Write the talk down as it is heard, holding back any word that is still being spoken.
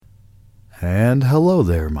And hello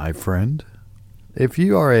there, my friend. If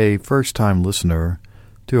you are a first-time listener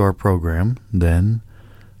to our program, then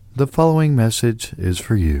the following message is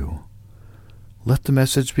for you. Let the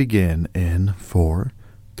message begin in 4,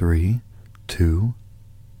 3, 2.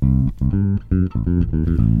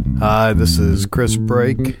 Hi, this is Chris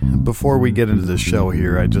Brake. Before we get into the show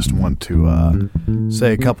here, I just want to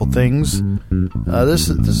say a couple things. This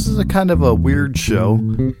is a kind of a weird show,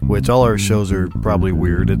 which all our shows are probably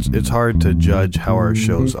weird. It's hard to judge how our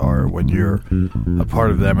shows are when you're a part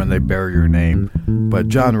of them and they bear your name. But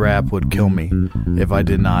John Rapp would kill me if I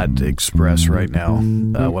did not express right now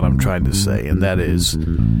what I'm trying to say, and that is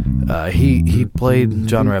he played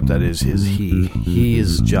John Rapp. That is he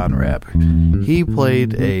is John Rapp. He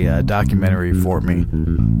played a documentary for me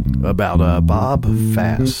about Bob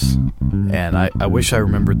Fass, and I wish I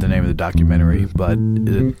remembered the name of the documentary, but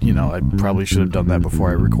I probably should have done that before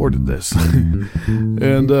I recorded this.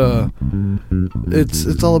 And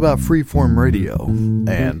it's all about freeform radio,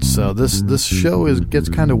 and so this show gets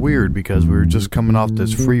kind of weird because we were just coming off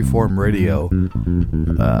this freeform radio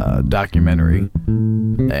documentary,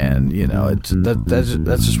 and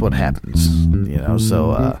that's just what happens,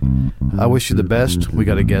 So I wish you the best. We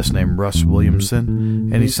got a guest named Russ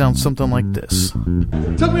Williamson, and he sounds something like this.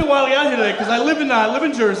 It took me a while to get out here today because I live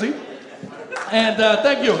in Jersey, and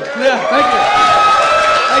thank you. Yeah, thank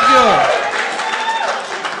you.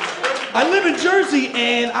 I live in Jersey,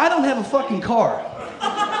 and I don't have a fucking car.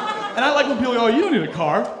 And I like when people go, "You don't need a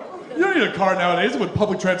car. You don't need a car nowadays with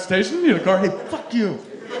public transportation. You need a car." Hey, fuck you.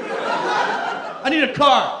 I need a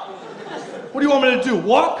car. What do you want me to do?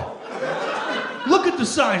 Walk? Look at the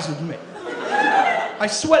size of me. I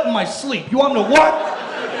sweat in my sleep. You want me to walk?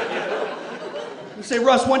 You say,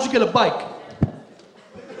 "Russ, why don't you get a bike?"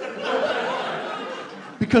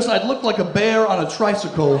 Because I'd look like a bear on a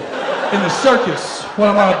tricycle in the circus when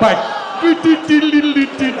I'm on a bike.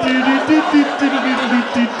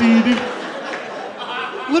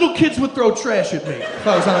 Little kids would throw trash at me if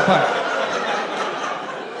I was on a bike.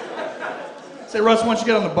 Say, "Russ, why don't you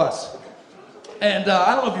get on the bus?" And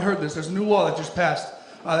I don't know if you heard this. There's a new law that just passed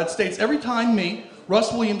that states every time me,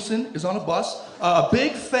 Russ Williamson, is on a bus, a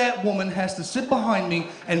big fat woman has to sit behind me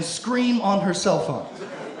and scream on her cell phone.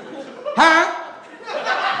 Huh?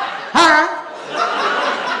 Huh?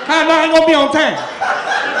 Huh? No, I ain't gonna be on time.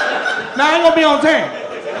 No, I ain't gonna be on time.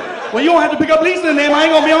 Well, you don't have to pick up Lisa's name. I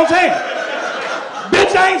ain't gonna be on time.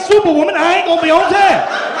 Bitch, I ain't Superwoman. I ain't gonna be on time.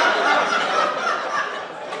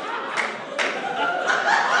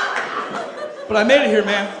 But I made it here,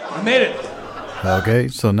 man. I made it. Okay,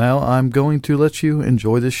 so now I'm going to let you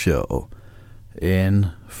enjoy the show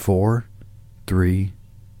in 4, 3,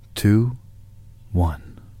 2,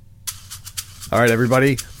 1. All right,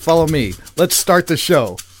 everybody, follow me. Let's start the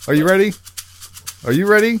show. Are you ready? Are you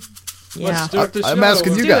ready? Yeah. Let's start the show. I'm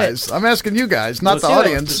asking you guys. I'm asking you guys, not the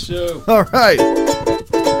audience. All right.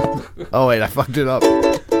 Oh, wait, I fucked it up.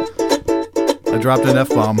 I dropped an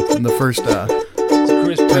F-bomb in the first 10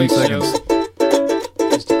 seconds. Show.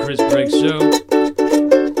 It's the Chris Brake Show.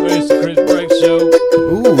 It's the Chris Brake Show.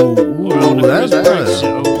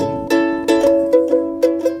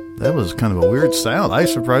 That was kind of a weird sound. I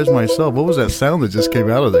surprised myself. What was that sound that just came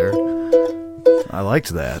out of there? I liked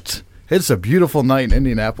that. It's a beautiful night in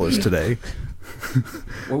Indianapolis today.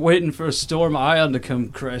 We're waiting for Storm Ion to come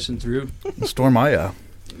crashing through. Storm Aya.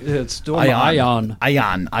 Yeah, it's Storm Ion.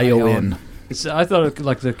 Ion. I-O-N. I thought it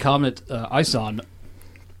like the comet Ison.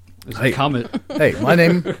 It's a comet. Hey, my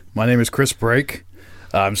name is Chris Brake.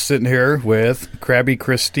 I'm sitting here with Krabby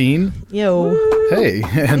Christine. Yo. Hey,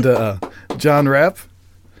 and John Rapp.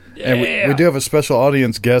 Yeah. And we do have a special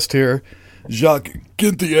audience guest here, Jacques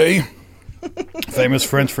Gintier, famous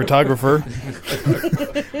French photographer.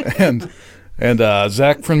 and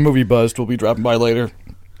Zach from Movie Buzzed will be dropping by later.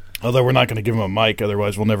 Although we're not going to give him a mic,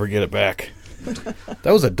 otherwise we'll never get it back.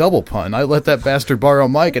 That was a double pun. I let that bastard borrow a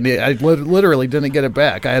mic, and I literally didn't get it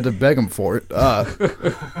back. I had to beg him for it.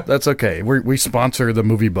 That's okay. We sponsor the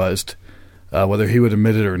Movie Buzzed, whether he would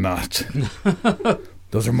admit it or not.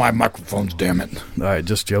 Those are my microphones, damn it. All right,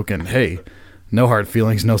 just joking. Hey, no hard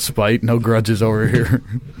feelings, no spite, no grudges over here.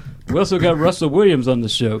 We also got Russell Williams on the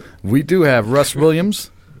show. We do have Russ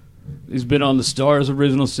Williams. He's been on the Starz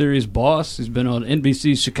original series Boss. He's been on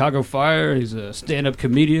NBC's Chicago Fire. He's a stand-up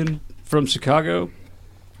comedian from Chicago.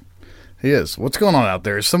 He is. What's going on out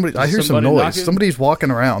there? I hear some noise. Knocking? Somebody's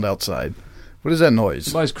walking around outside. What is that noise?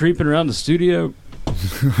 Somebody's creeping around the studio.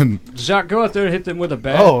 Jacques, go out there and hit them with a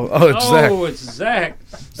bat. Oh, it's Zach. Oh, it's Zach.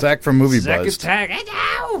 Zach from Movie Zach Buzzed. attack.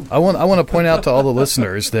 I want to point out to all the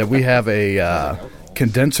listeners that we have a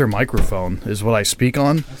condenser microphone is what I speak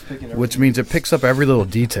on, which means it picks up every little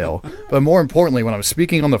detail. But more importantly, when I'm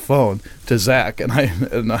speaking on the phone to Zach, and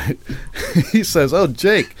he says, "Oh,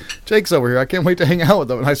 Jake's over here. I can't wait to hang out with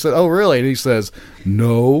him." And I said, "Oh, really?" And he says,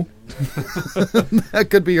 "No." That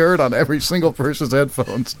could be heard on every single person's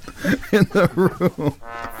headphones in the room.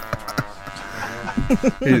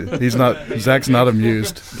 Zach's not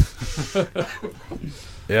amused.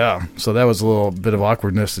 Yeah, so that was a little bit of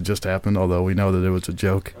awkwardness that just happened, although we know that it was a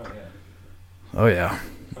joke. Oh, yeah.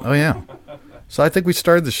 So I think we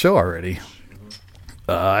started the show already.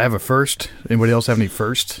 I have a first. Anybody else have any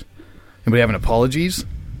firsts? Anybody have any apologies?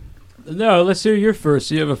 No, let's hear your first.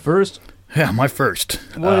 You have a first? Yeah, my first.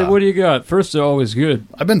 What do you got? Firsts are always good.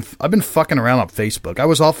 I've been fucking around on Facebook. I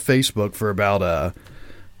was off Facebook for about,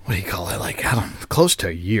 what do you call it, close to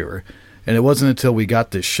a year. And it wasn't until we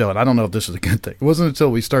got this show, and I don't know if this is a good thing, it wasn't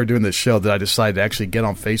until we started doing this show that I decided to actually get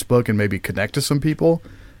on Facebook and maybe connect to some people.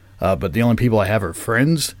 But the only people I have are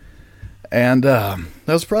friends. And that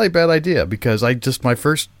was probably a bad idea because my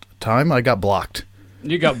first time, I got blocked.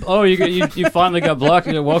 You finally got blocked.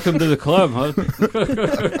 Welcome to the club, huh?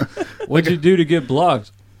 What'd you do to get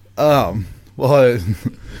blocked? Well,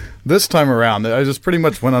 this time around, I just pretty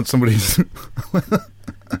much went on somebody's...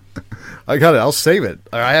 I got it. I'll save it.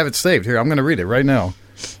 I have it saved. Here, I'm going to read it right now.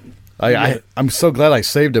 I'm so glad I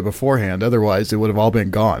saved it beforehand. Otherwise, it would have all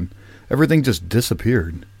been gone. Everything just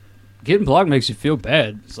disappeared. Getting blocked makes you feel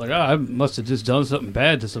bad. It's like, I must have just done something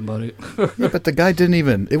bad to somebody. Yeah, but the guy didn't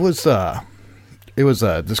even... It was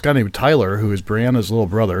this guy named Tyler, who is Brianna's little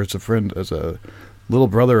brother. It's a little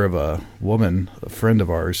brother of a woman, a friend of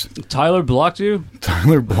ours. Tyler blocked you?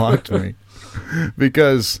 Tyler blocked me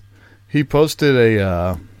because he posted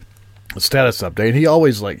a status update. He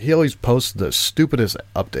always posts the stupidest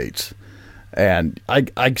updates, and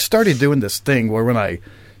I started doing this thing where when I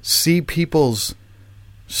see people's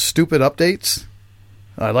stupid updates,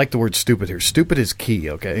 I like the word stupid here. Stupid is key,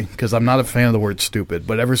 okay? Because I'm not a fan of the word stupid.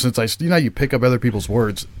 But ever since you pick up other people's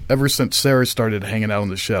words. Ever since Sarah started hanging out on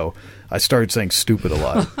the show, I started saying stupid a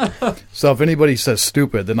lot. So if anybody says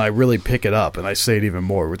stupid, then I really pick it up and I say it even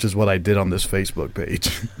more, which is what I did on this Facebook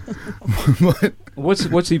page. But,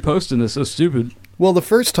 what's he posting that's so stupid? Well, the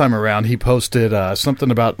first time around, he posted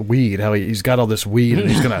something about weed, how he's got all this weed,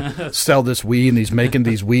 and he's going to sell this weed, and he's making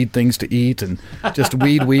these weed things to eat, and just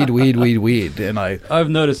weed. And I've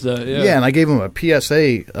noticed that, yeah. Yeah, and I gave him a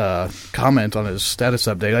PSA comment on his status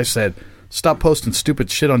update. I said, "Stop posting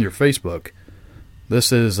stupid shit on your Facebook.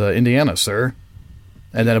 This is Indiana, sir."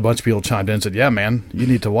 And then a bunch of people chimed in and said, "Yeah, man, you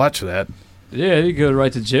need to watch that." Yeah, you go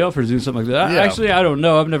right to jail for doing something like that. Yeah. Actually, I don't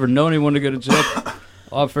know. I've never known anyone to go to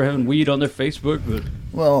jail for having weed on their Facebook, but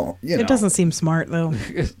well, it doesn't seem smart though.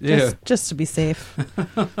 Yeah, just to be safe.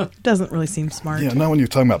 It doesn't really seem smart. Yeah, not when you're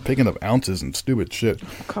talking about picking up ounces and stupid shit.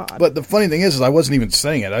 God. But the funny thing is I wasn't even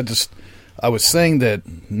saying it. I was saying that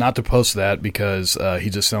not to post that because he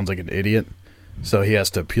just sounds like an idiot. So he has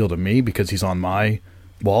to appeal to me because he's on my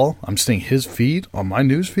wall. I'm seeing his feed on my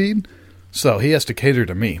news feed. So he has to cater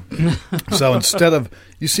to me. So instead of,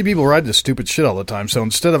 you see people write this stupid shit all the time. So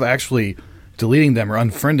instead of actually deleting them or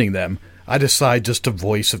unfriending them, I decide just to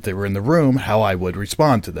voice, if they were in the room, how I would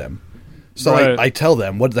respond to them. So right. I tell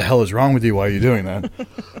them, what the hell is wrong with you? Why are you doing that?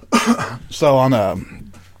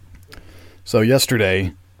 So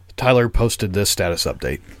yesterday, Tyler posted this status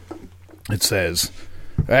update. It says,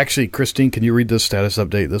 actually, Christine, can you read this status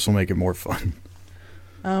update? This will make it more fun.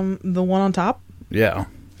 The one on top? Yeah.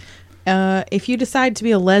 If you decide to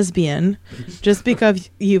be a lesbian just because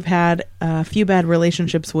you've had a few bad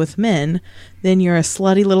relationships with men, then you're a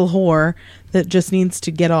slutty little whore that just needs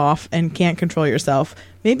to get off and can't control yourself.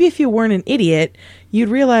 Maybe if you weren't an idiot, you'd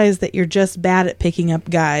realize that you're just bad at picking up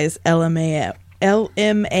guys. LMAO.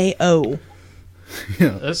 Yeah.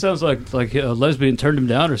 That sounds like a lesbian turned him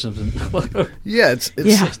down or something. Yeah,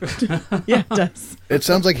 yeah, it does. It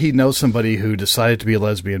sounds like he knows somebody who decided to be a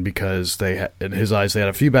lesbian because in his eyes, they had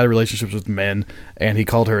a few bad relationships with men, and he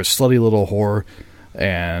called her a slutty little whore,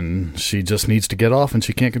 and she just needs to get off, and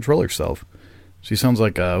she can't control herself. She sounds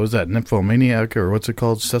like, what was that, nymphomaniac, or what's it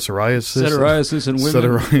called, psoriasis? Psoriasis in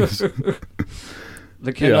women. Psoriasis.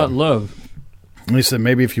 They cannot love. And he said,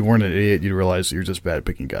 maybe if you weren't an idiot, you'd realize that you're just bad at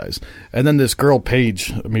picking guys. And then this girl,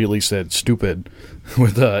 Paige, immediately said, stupid,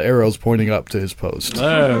 with arrows pointing up to his post.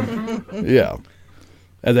 Yeah.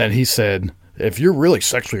 And then he said, if you're really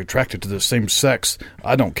sexually attracted to the same sex,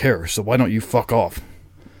 I don't care, so why don't you fuck off?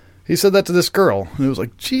 He said that to this girl, and it was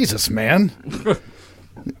like, Jesus, man. Well,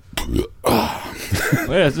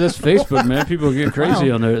 that's Facebook, man. People get crazy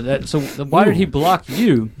on there. So why did he block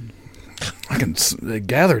you? fucking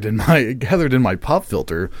gathered in my pop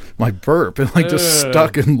filter, my burp, and like just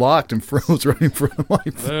stuck and locked and froze right in front of my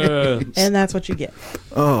face. And that's what you get.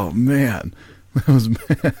 Oh man, that was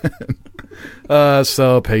bad.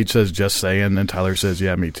 So Paige says, "Just saying," and Tyler says,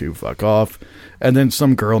 "Yeah, me too. Fuck off." And then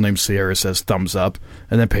some girl named Sierra says, "Thumbs up,"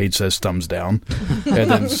 and then Paige says, "Thumbs down," and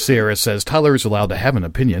then Sierra says, "Tyler is allowed to have an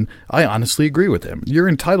opinion. I honestly agree with him. You're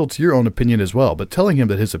entitled to your own opinion as well, but telling him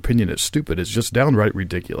that his opinion is stupid is just downright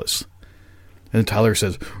ridiculous." And Tyler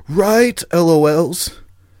says, "Right, LOLs."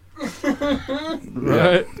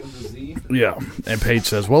 Right. Yeah. And Paige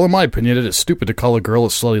says, "Well, in my opinion, it is stupid to call a girl a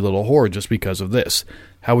slutty little whore just because of this.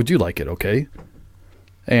 How would you like it, okay?"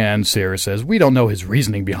 And Sarah says, "We don't know his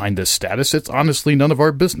reasoning behind this status. It's honestly none of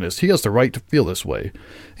our business. He has the right to feel this way."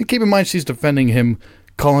 And keep in mind, she's defending him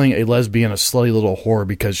calling a lesbian a slutty little whore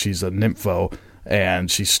because she's a nympho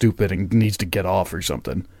and she's stupid and needs to get off or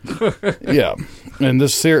something. Yeah. And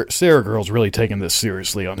this Sarah girl's really taking this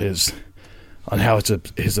seriously on how it's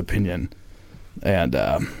his opinion. And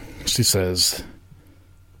she says,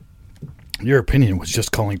 "Your opinion was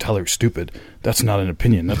just calling Tyler stupid. That's not an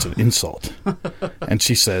opinion. That's an insult." And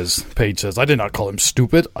Paige says, "I did not call him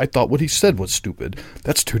stupid. I thought what he said was stupid.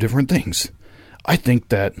 That's two different things. I think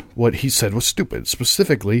that what he said was stupid,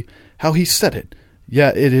 specifically how he said it.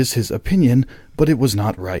 Yeah, it is his opinion, but it was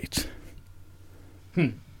not right."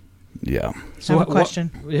 Yeah. So I have a question.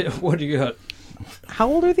 What do you got? How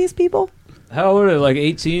old are these people? How old are they? Like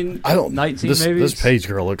 18? 19 maybe? This Paige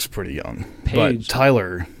girl looks pretty young. Paige.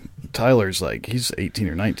 But Tyler's like, he's 18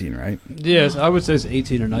 or 19, right? Yes, I would say it's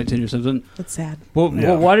 18 or 19 or something. That's sad. Well,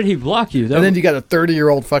 why did he block you? And then you got a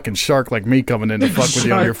 30-year-old fucking shark like me coming in to fuck with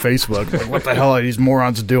you on your Facebook. Like, what the hell are these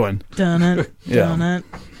morons doing? Done it. Yeah. Done it.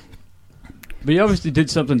 But you obviously did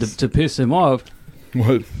something to piss him off.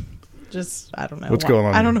 What? Just, I don't know. What's going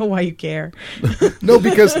on? I don't know why you care. No,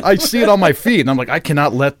 because I see it on my feed, and I'm like, I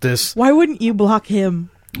cannot let this. Why wouldn't you block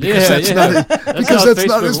him? Because that's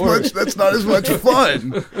not as much. That's not as much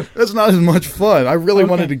fun. That's not as much fun. I really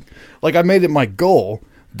wanted to, like, I made it my goal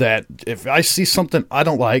that if I see something I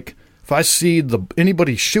don't like, if I see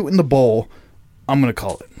anybody shooting the bowl, I'm gonna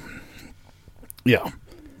call it. Yeah.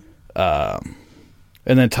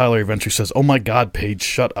 And then Tyler eventually says, "Oh my God, Paige,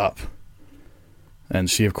 shut up." And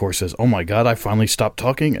she, of course, says, "Oh my God, I finally stopped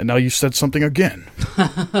talking, and now you said something again."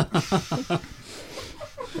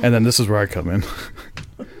 And then this is where I come in.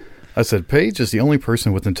 I said, "Paige is the only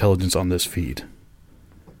person with intelligence on this feed."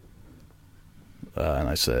 And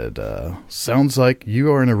I said, "Sounds like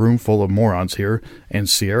you are in a room full of morons here, and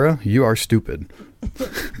Sierra, you are stupid."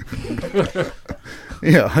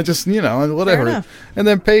 Yeah, I just, whatever. And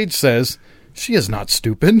then Paige says, "She is not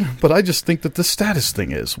stupid, but I just think that the status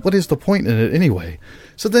thing is. What is the point in it anyway?"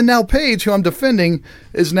 So then now Paige, who I'm defending,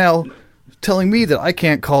 is now telling me that I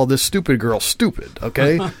can't call this stupid girl stupid,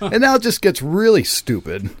 okay? And now it just gets really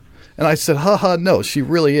stupid. And I said, haha, no, she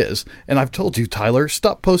really is. And I've told you, Tyler,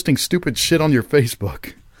 stop posting stupid shit on your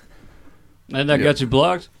Facebook. And that got you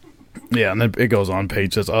blocked? Yeah, and then it goes on.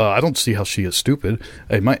 Paige says, "I don't see how she is stupid.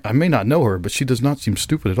 I may not know her, but she does not seem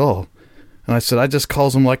stupid at all." And I said, "I just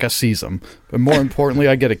calls them like I sees them. But more importantly,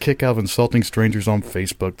 I get a kick out of insulting strangers on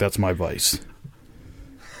Facebook. That's my vice."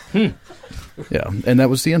 Yeah, and that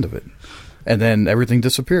was the end of it. And then everything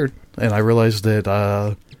disappeared. And I realized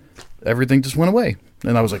that everything just went away.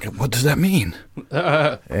 And I was like, what does that mean?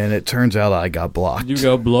 And it turns out I got blocked. You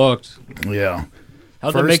got blocked. Yeah.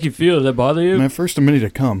 How'd that make you feel? Did that bother you? Man, first a minute to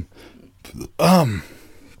come.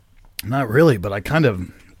 Not really, but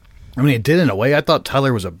it did in a way. I thought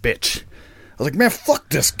Tyler was a bitch. I was like, man, fuck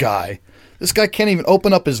this guy. This guy can't even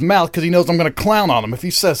open up his mouth because he knows I'm going to clown on him if he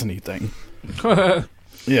says anything.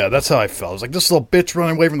 Yeah, that's how I felt. I was like, this little bitch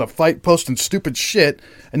running away from the fight, posting stupid shit,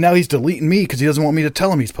 and now he's deleting me because he doesn't want me to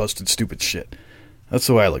tell him he's posted stupid shit. That's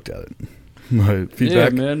the way I looked at it. Feedback? Yeah,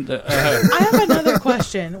 man. I have another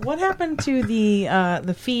question. What happened to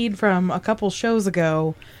the feed from a couple shows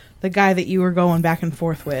ago, the guy that you were going back and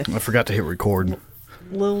forth with? I forgot to hit record.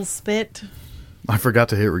 Lil Spit? I forgot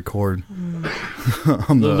to hit record.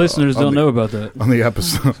 The listeners don't know about that. On the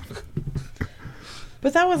episode.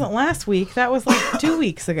 But that wasn't last week. That was like 2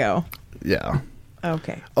 weeks ago. Yeah.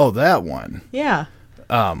 Okay. Oh, that one. Yeah.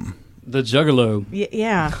 The Juggalo.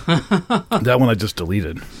 Yeah. That one I just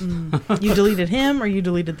deleted. You deleted him or you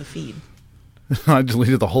deleted the feed? I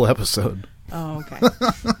deleted the whole episode. Oh, okay.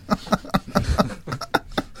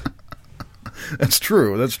 That's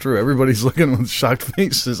true. That's true. Everybody's looking with shocked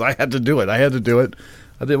faces. I had to do it.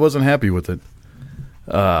 I wasn't happy with it.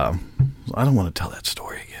 I don't want to tell that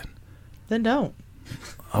story again. Then don't.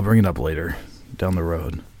 I'll bring it up later, down the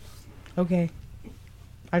road. Okay.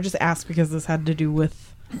 I just asked because this had to do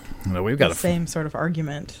with We've got the same sort of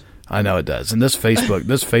argument. I know it does. And this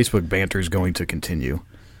Facebook banter is going to continue.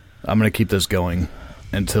 I'm going to keep this going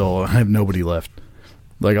until I have nobody left.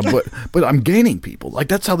 But I'm gaining people. Like,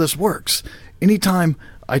 that's how this works. Anytime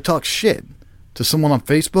I talk shit to someone on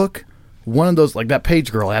Facebook, one of those, like that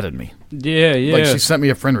page girl added me. Yeah. Like, she sent me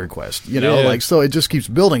a friend request, so it just keeps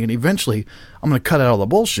building, and eventually I'm going to cut out all the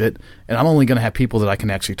bullshit, and I'm only going to have people that I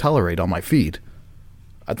can actually tolerate on my feed.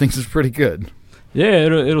 I think this is pretty good. Yeah,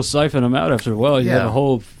 it'll siphon them out after a while. You have a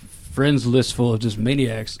whole friends list full of just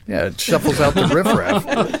maniacs. Yeah, it shuffles out the riffraff.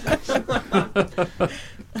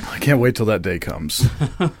 I can't wait till that day comes.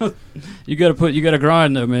 You gotta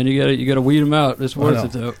grind though, man. You gotta weed them out. It's worth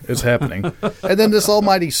it though. It's happening. And then this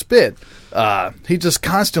almighty Spit, he just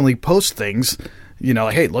constantly posts things.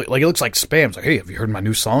 Like, hey, look, like it looks like spam. It's like, hey, have you heard my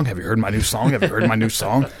new song? Have you heard my new song? Have you heard my new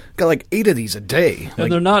song? Got like 8 of these a day.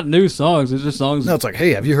 And they're not new songs. They're just songs. No, it's like,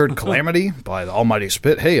 hey, have you heard Calamity by the Almighty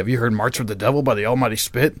Spit? Hey, have you heard March with the Devil by the Almighty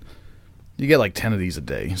Spit? You get like 10 of these a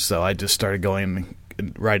day. So I just started going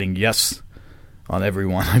and writing yes on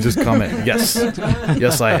everyone. I just comment, yes.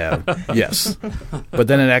 Yes, I have. Yes. But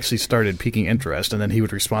then it actually started piquing interest, and then he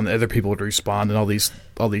would respond, other people would respond, and all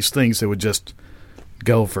these things that would just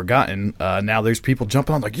go forgotten. Now there's people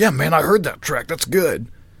jumping on like, yeah, man, I heard that track. That's good.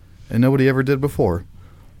 And nobody ever did before.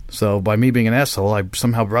 So by me being an asshole, I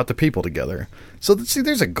somehow brought the people together. So see,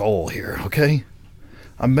 there's a goal here, okay?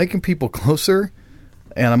 I'm making people closer,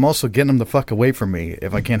 and I'm also getting them the fuck away from me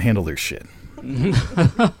if I can't handle their shit.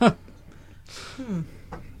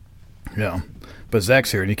 Yeah. But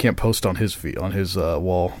Zach's here, and he can't post on his feed, on his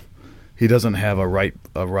wall. He doesn't have a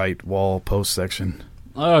right wall post section.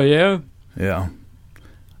 Oh, yeah? Yeah.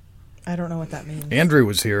 I don't know what that means. Andrew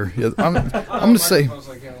was here. I'm going to say...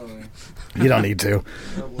 You don't need to.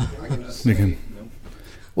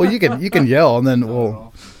 Well, you can yell, and then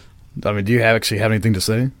do you actually have anything to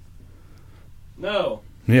say? No.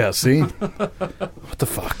 Yeah, see? What the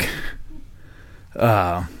fuck?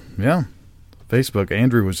 Yeah. Facebook,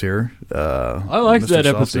 Andrew was here. I liked that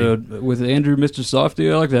episode with Andrew, Mr. Softy.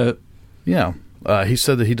 I like that. Yeah. He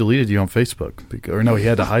said that he deleted you on Facebook. He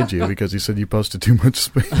had to hide you because he said you posted too much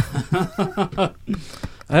spam.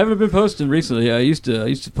 I haven't been posting recently. I used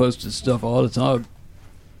to post this stuff all the time.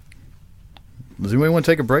 Does anybody want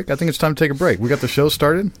to take a break? I think it's time to take a break. We got the show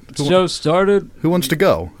started. Show started. Who wants to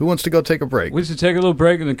go? Who wants to go take a break? We should take a little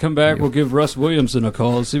break and then come back. We'll give Russ Williamson a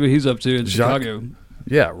call. See what he's up to in Chicago.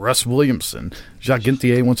 Yeah, Russ Williamson. Jacques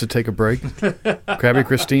Gintier wants to take a break. Krabby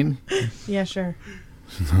Christine? Yeah, sure.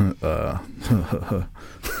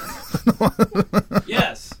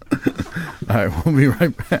 Yes. All right, we'll be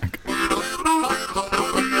right back.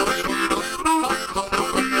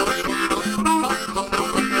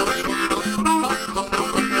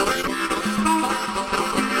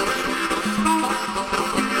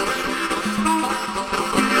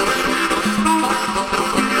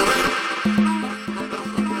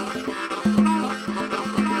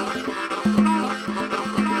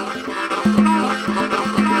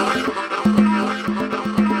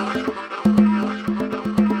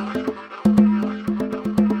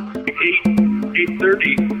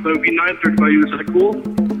 So it'd be 9:30 by you. Is that cool?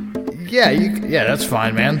 Yeah, that's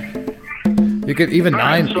fine, man. You could even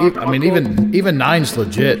nine. Even nine's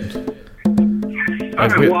legit. All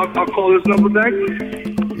right, well, I'll call this number back.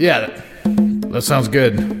 Yeah, that sounds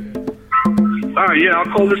good. All right, yeah, I'll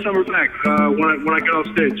call this number back when I get off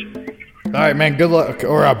stage. All right, man. Good luck,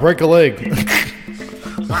 or I'll break a leg.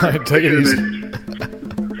 All right, take it easy.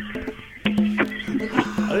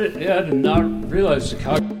 I did not realize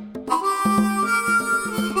Chicago.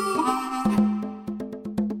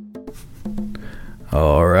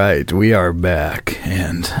 All right, we are back,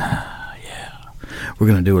 and we're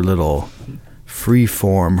going to do a little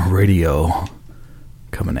freeform radio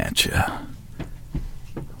coming at you.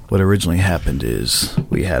 What originally happened is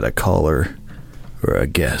we had a caller or a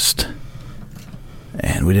guest,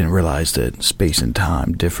 and we didn't realize that space and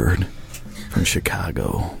time differed from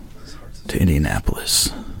Chicago to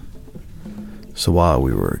Indianapolis. So while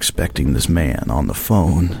we were expecting this man on the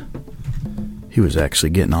phone, he was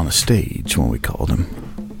actually getting on a stage when we called him.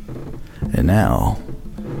 And now,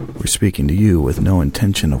 we're speaking to you with no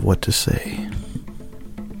intention of what to say.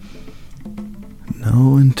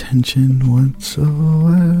 No intention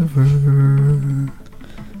whatsoever.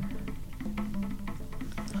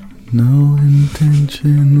 No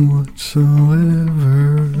intention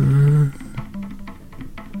whatsoever.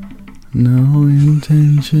 No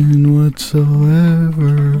intention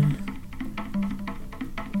whatsoever.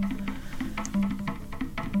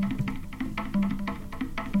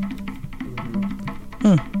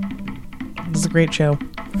 This is a great show.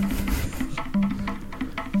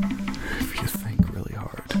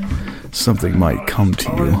 something might come to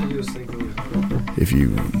you. If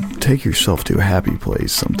you take yourself to a happy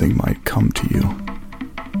place, something might come to you.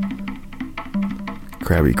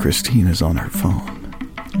 Krabby Christine is on her phone.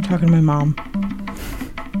 I'm talking to my mom.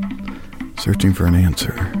 Searching for an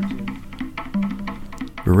answer.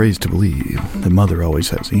 We're raised to believe that Mother always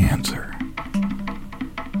has the answer.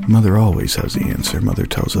 Mother always has the answer. Mother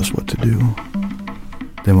tells us what to do.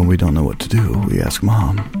 Then when we don't know what to do, we ask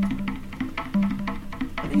Mom.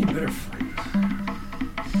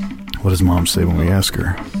 What does Mom say when we ask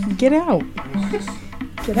her? Get out.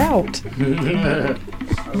 Get out. I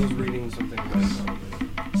was reading something about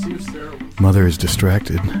Mother is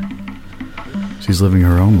distracted. She's living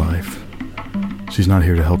her own life. She's not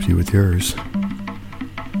here to help you with yours.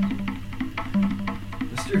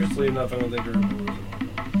 Seriously enough, I don't think her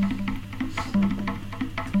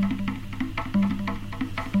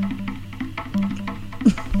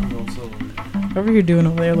Whatever you're doing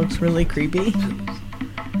over there looks really creepy.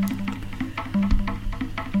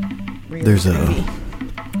 Really There's creepy.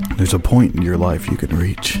 a point in your life you can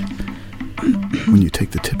reach when you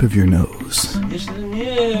take the tip of your nose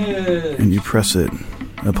and you press it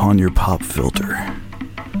upon your pop filter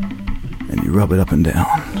and you rub it up and down,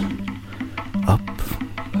 up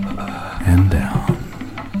and down,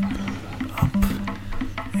 up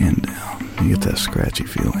and down. You get that scratchy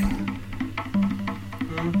feeling.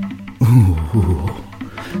 Ooh,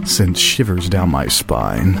 sends shivers down my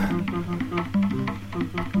spine.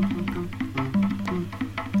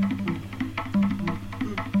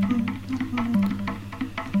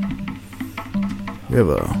 We have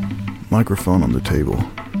a microphone on the table.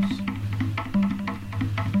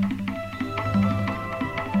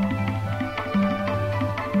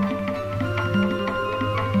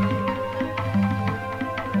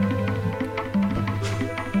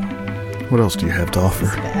 What else do you have to offer?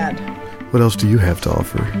 It's bad. What else do you have to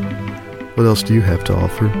offer? What else do you have to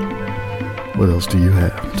offer? What else do you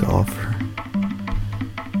have to offer?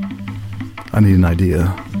 I need an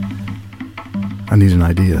idea. I need an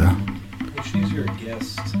idea. She's your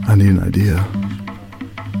guest. I need an idea.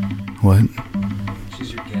 What?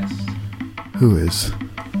 She's your guest. Who is?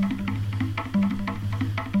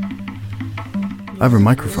 I have a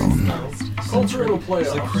microphone. Cultural playoffs.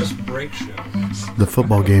 It's the Chris Break Show. The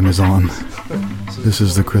football game is on. This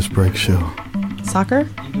is the Chris Break Show. Soccer? You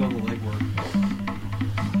do all the legwork.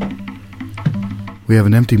 We have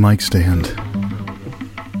an empty mic stand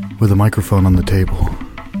with a microphone on the table.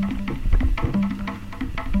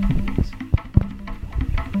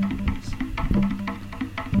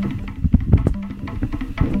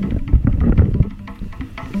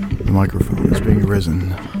 The microphone is being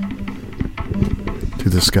risen to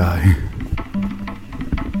the sky.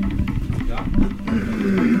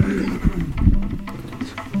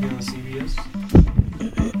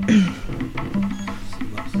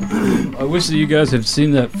 I wish that you guys have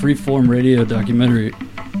seen that freeform radio documentary.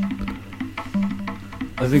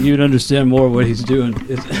 I think you'd understand more what he's doing.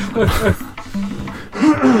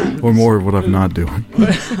 Or more of what I'm not doing.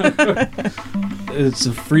 It's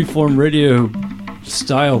a freeform radio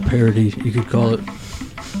style parody, you could call it.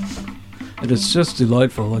 And it's just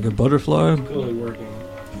delightful, like a butterfly. Totally working.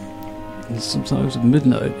 And sometimes at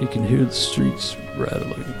midnight, you can hear the streets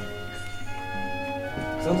rattling.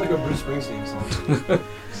 Sounds like a Bruce Springsteen song.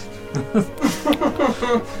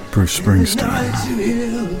 Bruce Springsteen.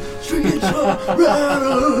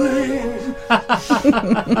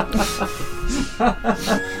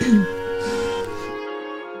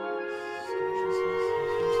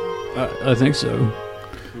 I think so.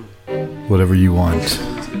 Whatever you want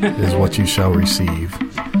is what you shall receive.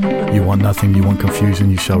 You want nothing, you want confusion,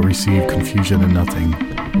 you shall receive confusion and nothing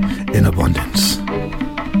in abundance.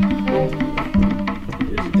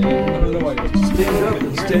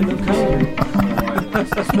 Stand-up comedy.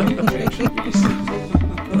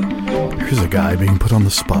 Here's a guy being put on the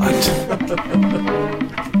spot.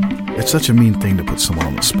 It's such a mean thing to put someone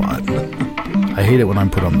on the spot. I hate it when I'm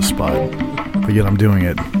put on the spot, but yet I'm doing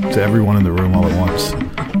it to everyone in the room all at once,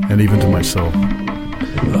 and even to myself.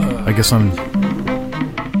 I guess I'm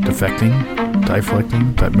deflecting,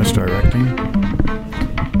 misdirecting.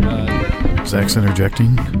 Zach's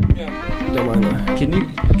interjecting. Don't mind that. Can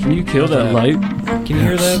you kill that light? Can you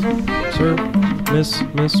hear that, sir? Miss?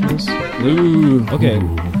 Ooh. Okay.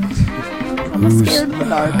 I'm scared in the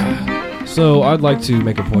dark. So, I'd like to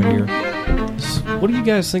make a point here. What do you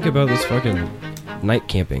guys think about this fucking night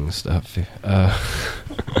camping stuff?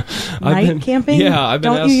 Night camping? Yeah, I've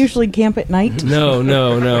been Don't you usually camp at night? No.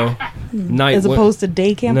 Night. As opposed to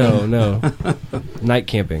day camping? No. Night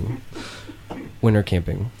camping. Winter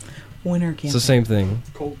camping. Winter camping. It's the same thing.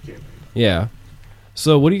 Cold camping. Yeah.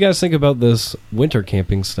 So, what do you guys think about this winter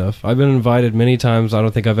camping stuff? I've been invited many times. I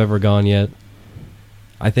don't think I've ever gone yet.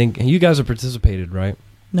 I think you guys have participated, right?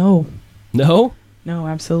 No. No? No,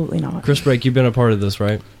 absolutely not. Chris Brake, you've been a part of this,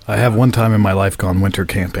 right? I have one time in my life gone winter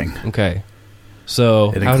camping. Okay. So,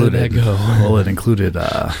 how did that go? Well, it included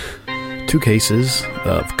 2 cases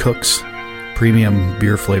of Cook's premium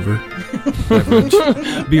beer flavor beverage.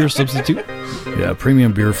 Beer substitute? Yeah,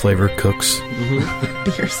 premium beer flavor Cook's.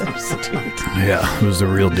 Beer substitute. Yeah, it was the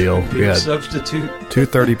real deal. We had Substitute. 2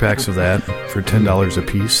 30-packs of that for $10 a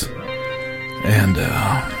piece. And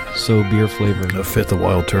So, beer flavored. a fifth of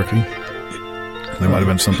wild turkey. There might have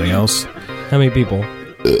been something else. How many people?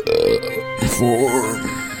 4.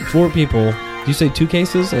 4 people. Did you say 2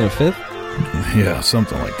 cases and a fifth? Yeah,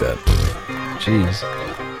 something like that. Jeez.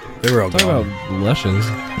 They were all Talk gone. about lushes.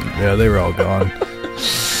 Yeah, they were all gone.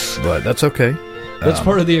 But that's okay. That's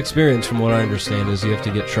part of the experience, from what I understand, is you have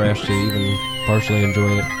to get trashed to even partially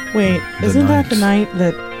enjoy it. Wait, The isn't that the night. night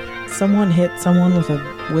that someone hit someone with a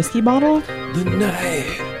whiskey bottle? The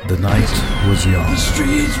night. The night was young.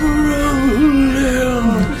 Streets were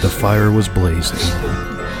rolling. The fire was blazing.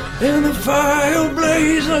 And the fire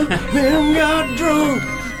blazing. Men got drunk.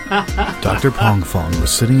 Dr. Pong Fong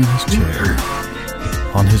was sitting in his chair,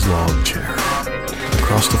 on his log chair.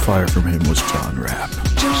 Across the fire from him was John Rapp.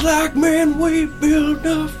 Just like men, we built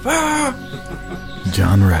a fire.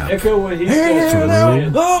 John Rapp Echo what he threw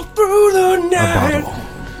said. All through the a night. bottle.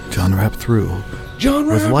 John Rapp threw. John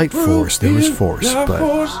With Rapp light force, there was broke force, his life but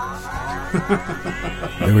force.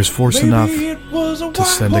 there was force Maybe enough it was a to white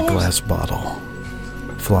send a horse glass bottle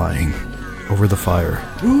flying over the fire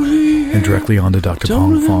through the air. and directly onto Dr.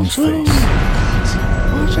 Pong Fong's face.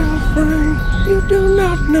 Watch out, friend. You do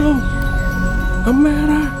not know how mad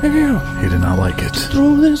I am. He did not like it.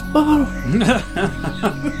 Throw this bottle.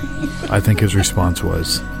 I think his response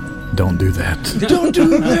was, "Don't do that." Don't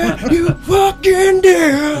do that, you fucking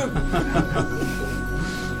dare.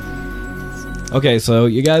 Okay, so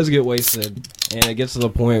you guys get wasted, and it gets to the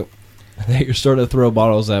point that you're starting to throw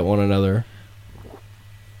bottles at one another.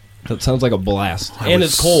 That sounds like a blast. I And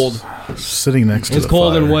was it's cold. Sitting next to It's the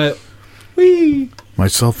cold fire. and wet. Whee! My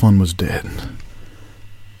cell phone was dead.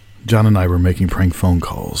 John and I were making prank phone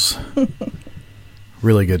calls.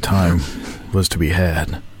 Really good time was to be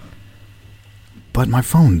had. But my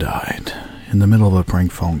phone died in the middle of a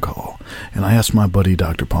prank phone call. And I asked my buddy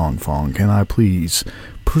Dr. Pong Fong, can I please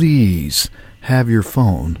have your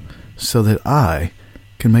phone so that I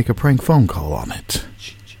can make a prank phone call on it?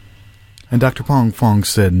 And Dr. Pong Fong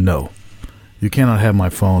said, no, you cannot have my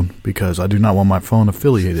phone because I do not want my phone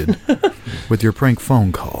affiliated with your prank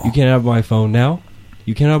phone call. You can't have my phone now.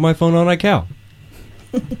 You can't have my phone on iCal.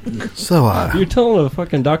 So You're telling a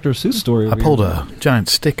fucking Dr. Seuss story. I pulled a giant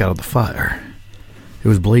stick out of the fire. It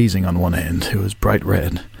was blazing on one end. It was bright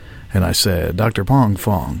red. And I said, Dr. Pong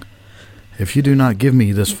Fong, if you do not give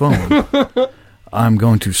me this phone, I'm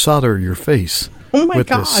going to solder your face with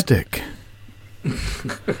this stick.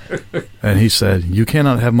 And he said, you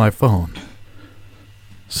cannot have my phone.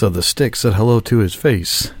 So the stick said hello to his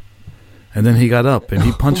face. And then he got up and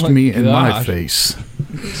he punched me in my face.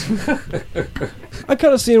 I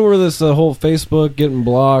kind of seen where this whole Facebook getting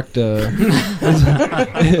blocked. It's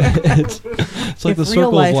like if the real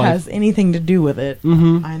circle life of life. has anything to do with it,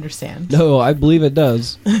 Mhm. I understand. No, I believe it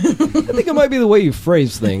does. I think it might be the way you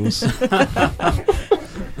phrase things.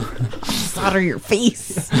 Solder your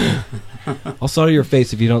face. I'll solder your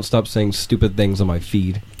face if you don't stop saying stupid things on my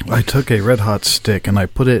feed. I took a red hot stick and I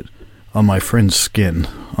put it on my friend's skin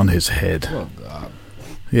on his head. Oh, God.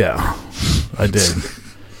 Yeah, I did.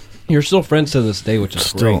 You're still friends to this day, which is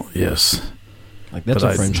Still, great. yes. Like, that's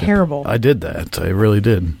But a friendship. Terrible. I did that. I really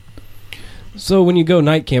did. So when you go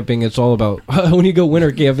night camping, it's all about... when you go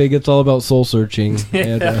winter camping, it's all about soul searching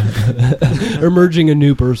and emerging a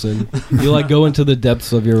new person. You, like, go into the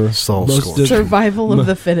depths of your... Soul most scorching. Survival of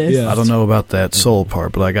the fittest. Yeah. I don't know about that soul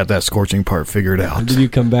part, but I got that scorching part figured out. And then you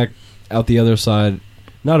come back out the other side,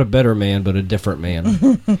 not a better man, but a different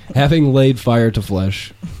man. Having laid fire to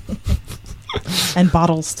flesh. And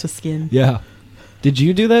bottles to skin. Yeah. Did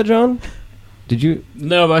you do that, John? Did you?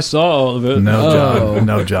 No, but I saw all of it.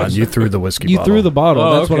 No, John. You threw the whiskey You bottle. threw the bottle.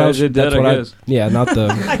 Oh, That's what okay, I I was. did That's that, what I I. guess. Yeah, not the.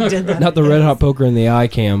 I did that. Not the red hot poker in the eye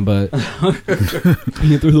cam, but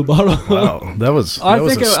you threw the bottle. Wow, that was I a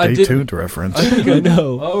think I Stay did- Tuned reference. I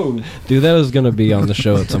know. Oh, Dude, that is going to be on the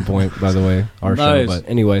show at some point, by the way. Our Nice. show. But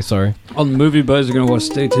anyway, sorry. all the movie buds are going to want to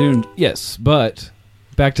stay tuned. Yes, but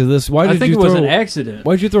back to this. Why did I think you it was throw? an accident.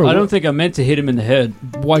 Why'd you throw? I don't think I meant to hit him in the head.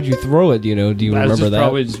 Why'd you throw it? Do you know? Do you I was remember just that?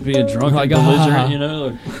 probably just being drunk Like, and belligerent, you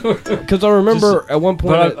know. Because I remember at one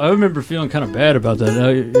point. But I remember feeling kind of bad about that. Now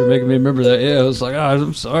you're making me remember that. Yeah, I was like,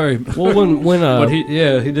 I'm sorry. Well, when but he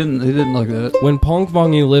didn't like that. when Pong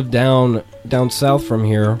Fong-e lived down south from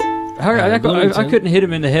here. I couldn't hit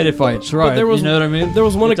him in the head if I had tried. But there was, you know what I mean? There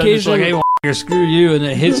was one It's occasion. just like, hey, screw you, and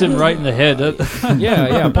it hits him right in the head.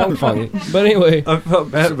 yeah, Pong Fong-e. But anyway, I felt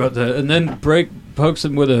bad about that. And then Break pokes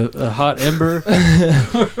him with a hot ember.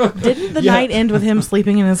 Didn't the night end with him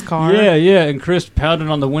sleeping in his car? Yeah, and Chris pounding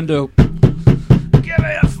on the window. Give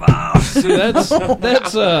me a phone. See,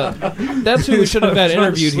 that's who we should have had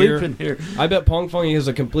interviewed here. I bet Pong Fong-e has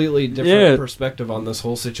a completely different perspective on this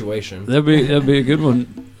whole situation. That'd be a good one.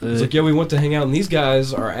 It's like, yeah, we went to hang out, and these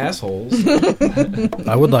guys are assholes.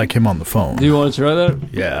 I would like him on the phone. Do you want to try that?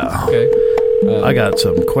 Yeah. Okay. I got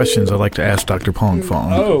some questions I'd like to ask Dr. Pong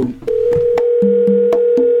Fong. Oh.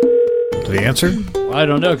 Did he answer? I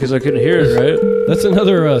don't know, because I couldn't hear it, right? That's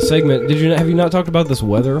another segment. Have you not talked about this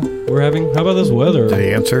weather we're having? How about this weather? Did he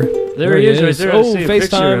answer? There he is, right there. Oh, I see a picture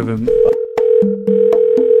FaceTime. of him.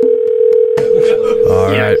 All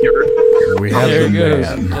right. We have There the he goes.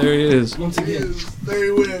 man. There he is. Once again.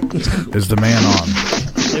 Is the man on?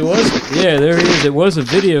 It was. Yeah, there he is. It was a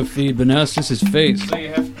video feed, but now it's just his face. All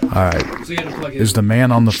right. Is the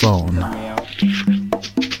man on the phone?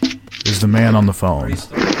 Is the man on the phone?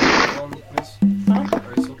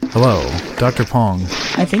 Hello, Dr. Pong.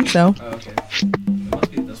 I think so.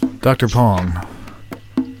 Dr. Pong.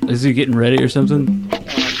 Is he getting ready or something?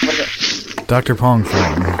 Dr. Pong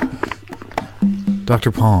Fong.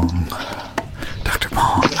 Dr. Pong. Dr.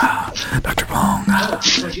 Pong. Dr. Pong.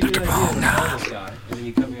 Dr. Pong.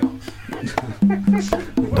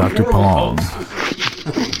 Dr. Pong.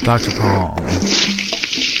 Dr. Pong.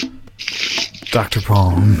 Dr.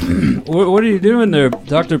 Pong. What are you doing there,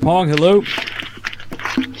 Dr. Pong? Hello?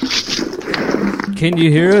 Can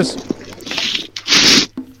you hear us?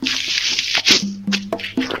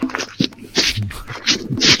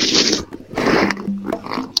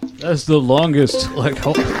 That's the longest. Like,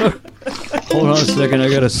 hold on a second. I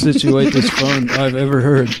gotta situate this phone I've ever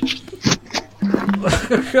heard.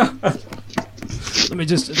 Let me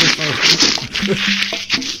just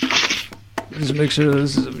make sure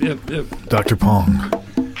this is. Yep. Dr. Pong.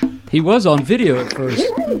 He was on video at first.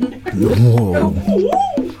 Whoa.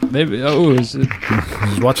 Maybe. Oh, is it?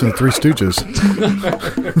 He's watching the Three Stooges.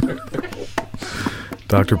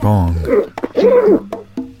 Dr. Pong.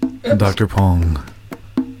 Dr. Pong.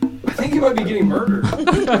 I think he might be getting murdered.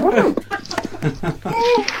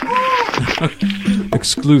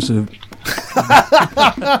 Exclusive.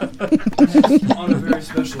 On a very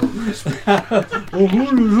special.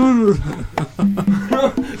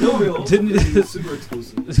 Didn't super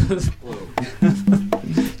exclusive.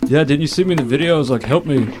 Yeah, didn't you see me in the video? I was like, help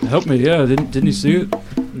me. Yeah, didn't you see it?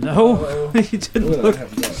 No, he didn't look.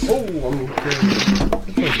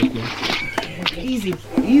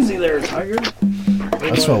 Easy there, Tiger.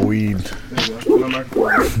 That's what weed.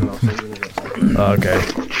 Okay.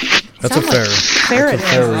 That's a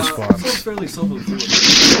fair response. Fairly self-absorbed.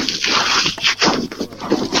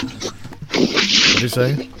 What did you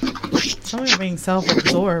say? Something being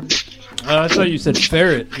self-absorbed. I thought you said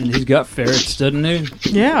ferret, and he's got ferrets, doesn't he?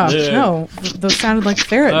 Yeah. No, those sounded like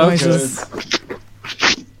ferret noises.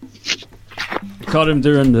 Caught him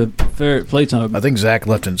during the ferret playtime. I think Zach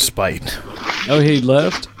left in spite. Oh, he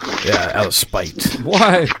left? Yeah, out of spite.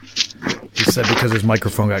 Why? He said because his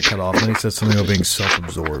microphone got cut off, and he said something about being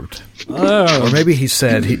self-absorbed. Oh. Or maybe he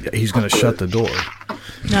said he's going to shut the door.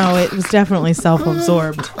 No, it was definitely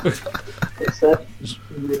self-absorbed.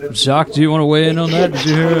 Jacques, do you want to weigh in on that? Did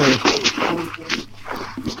you hear it?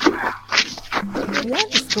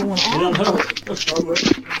 What is going I on? don't know.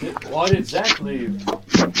 Why did Zach leave?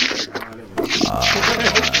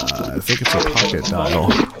 I think it's a pocket dial.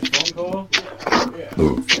 A phone call?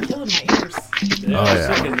 Killing my ears. Yeah, Oh, I was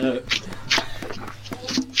yeah. thinking that.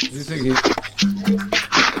 Do you think he...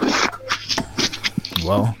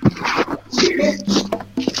 Well,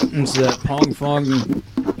 It's that Pong Fong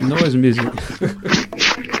noise music.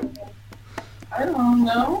 I don't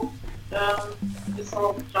know. Just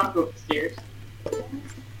all chocolate upstairs.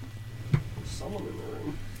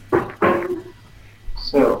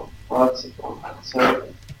 So, lots of fun. So,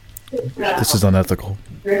 this is unethical.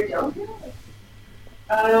 very delicate.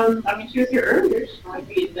 I mean, she was here earlier. She might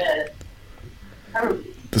be in bed. I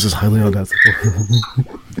don't This is highly unethical.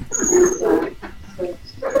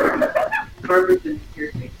 Garbage is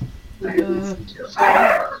piercing. I'm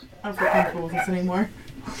not comfortable with this anymore.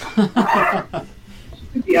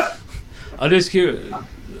 Yeah. I'll just keep.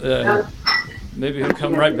 Maybe he'll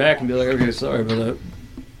come right back and be like, "Okay, sorry about that."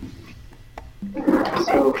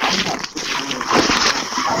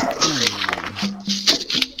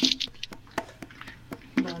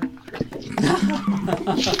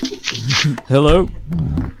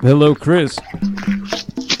 Hello, Chris.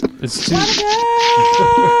 It's too.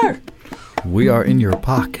 We are in your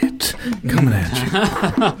pocket, coming at you.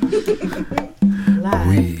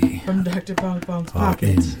 Live from Dr. Pong Fong's are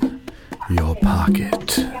pocket. in your pocket.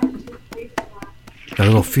 That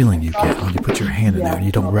little feeling you get when you put your hand in there and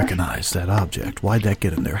you don't recognize that object. Why'd that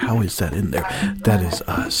get in there? How is that in there? That is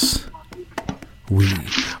us. We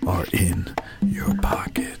are in your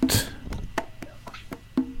pocket.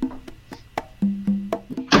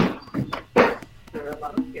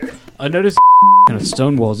 I noticed kind of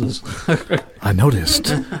stonewalls us. I noticed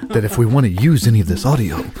that if we want to use any of this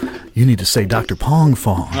audio, you need to say Dr. Pong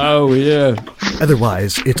Fong. Oh, yeah.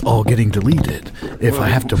 Otherwise, it's all getting deleted if I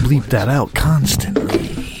have to bleep that out constantly.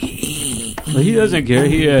 Well, he doesn't care.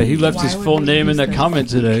 He left his full name in that comment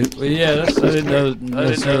today. Well, yeah, I didn't know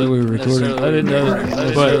necessarily we were recording. I didn't know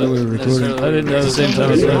necessarily we were recording. I didn't know at the same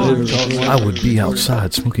time as we were recording. I would be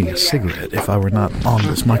outside smoking a cigarette if I were not on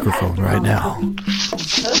this microphone right now.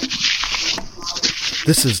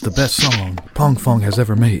 This is the best song Pong Fong has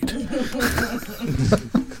ever made.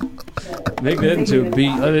 Make that into a beat.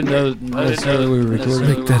 I didn't know necessarily we were recording.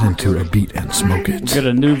 Make that into a beat and smoke it. Got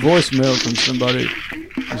a new voicemail from somebody.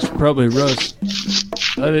 It's probably Russ.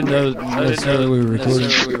 I didn't know necessarily we were recording.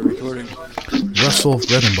 Russell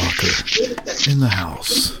Redenbacher in the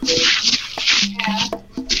house.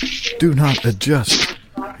 Do not adjust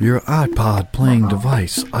your iPod playing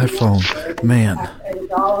device, iPhone man,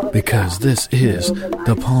 because this is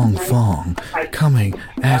the Pong Fong coming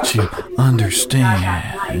at you. Understand?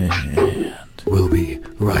 We'll be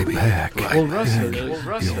right back in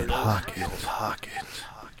your pocket.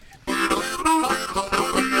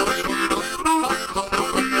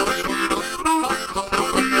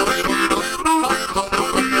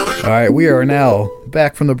 All right, we are now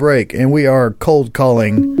back from the break, and we are cold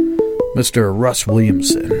calling Mr. Russ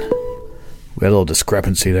Williamson. We had a little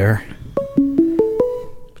discrepancy there.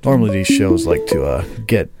 Normally these shows like to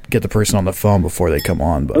get the person on the phone before they come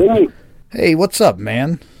on, but hey, what's up,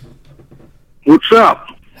 man? What's up?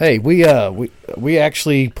 Hey, we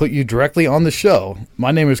actually put you directly on the show.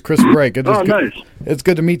 My name is Chris Brake. Nice. It's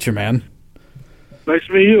good to meet you, man. Nice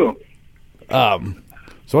to meet you.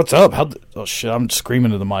 So what's up? Oh shit! I'm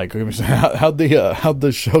screaming to the mic. How'd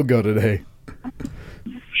the show go today?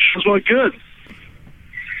 Show's going good.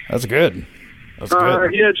 That's good.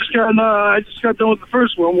 Yeah, I just got done with the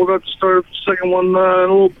first one. We're about to start the second one in a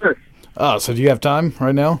little bit. Oh, so do you have time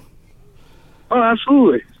right now? Oh,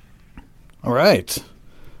 absolutely. All right.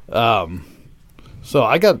 So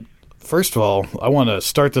first of all, I want to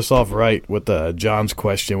start this off right with John's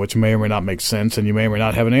question, which may or may not make sense, and you may or may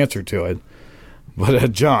not have an answer to it.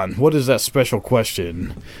 But John, what is that special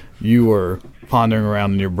question you were pondering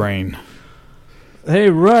around in your brain? Hey,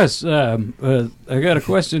 Russ, I got a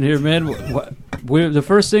question here, man. The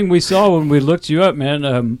first thing we saw when we looked you up,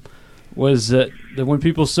 man, was that when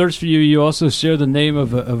people search for you, you also share the name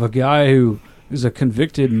of a guy who is a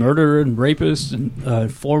convicted murderer and rapist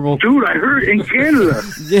and formal. Dude, I heard in Canada.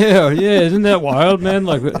 Yeah, isn't that wild, man?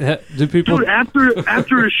 Like, do people? Dude,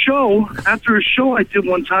 after a show I did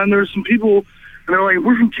one time, there were some people, and they're like,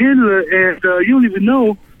 "We're from Canada, and you don't even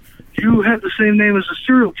know you have the same name as a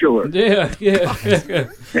serial killer." Yeah.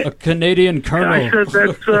 A Canadian colonel. And I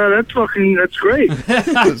said, that's great.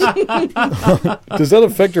 Does that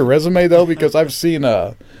affect your resume though? Because I've seen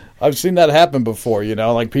that happen before. You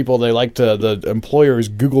know, like people the employers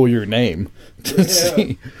Google your name to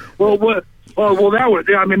see. Well, that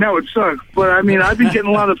would suck. But I mean, I've been getting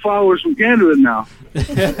a lot of followers from Canada now.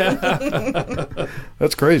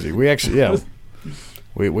 That's crazy. We actually,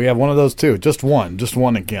 we have one of those too. Just one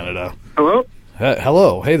in Canada. Hello.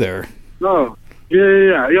 Hello. Hey there. Oh,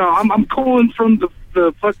 yeah. I'm calling from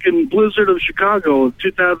the fucking blizzard of Chicago of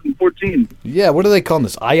 2014. Yeah. What are they calling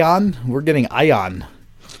this? Ion? We're getting Ion.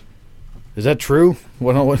 Is that true?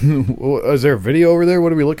 Is there a video over there?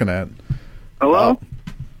 What are we looking at? Hello.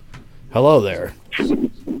 Hello there.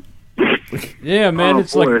 Yeah, man,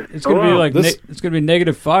 it's gonna be like it's gonna be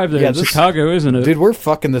 -5 there in Chicago, isn't it? Dude, we're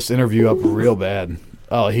fucking this interview up real bad.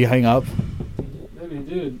 Oh, he hung up? Maybe he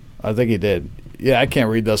did. I think he did. Yeah, I can't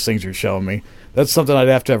read those things you're showing me. That's something I'd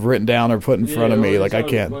have to have written down or put in front of me. Like I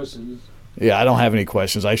can't. Yeah, I don't have any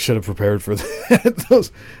questions. I should have prepared for that.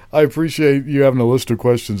 I appreciate you having a list of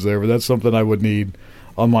questions there, but that's something I would need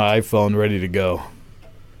on my iPhone ready to go.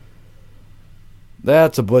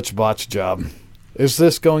 That's a butch botch job. Is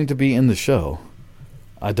this going to be in the show?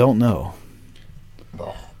 I don't know.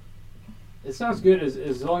 It sounds good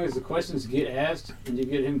as long as the questions get asked and you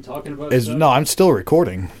get him talking about stuff. No, I'm still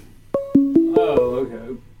recording. Oh,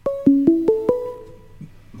 okay.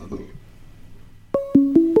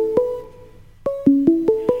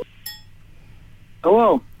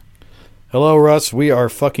 Hello. Hello, Russ. We are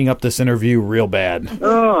fucking up this interview real bad.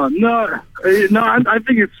 Oh, no. I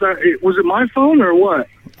think it's, was it my phone or what?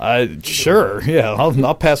 Sure. Yeah,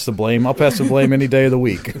 I'll pass the blame. I'll pass the blame any day of the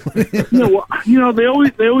week. They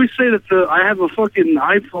always say that I have a fucking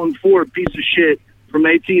iPhone 4 piece of shit from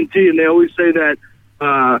AT&T, and they always say that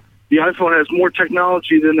the iPhone has more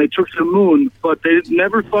technology than they took to the moon, but they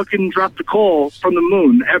never fucking dropped a call from the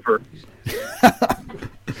moon, ever.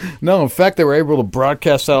 No, in fact, they were able to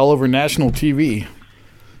broadcast that all over national TV.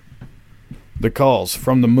 The calls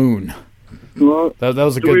from the moon. Well, that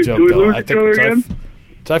was a good joke, do we though. lose each other again?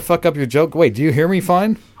 Did I fuck up your joke? Wait, do you hear me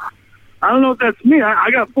fine? I don't know if that's me.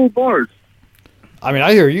 I got full bars. I mean,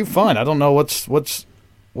 I hear you fine. I don't know what's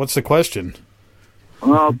the question.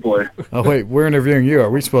 Oh boy. Oh wait, we're interviewing you. Are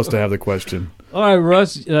we supposed to have the question? All right,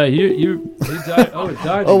 Russ. He died. Oh, it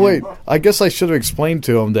died. Oh again. wait, I guess I should have explained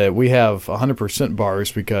to him that we have 100%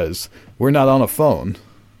 bars because we're not on a phone.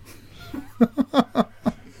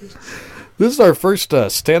 This is our first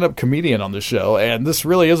stand-up comedian on the show, and this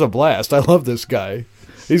really is a blast. I love this guy.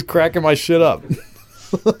 He's cracking my shit up.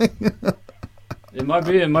 It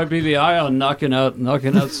might be the ion knocking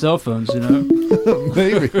out cell phones, you know.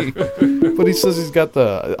 Maybe. But he says he's got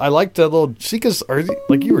the. I like that little. Because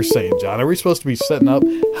like you were saying, John, are we supposed to be setting up?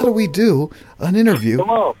 How do we do an interview?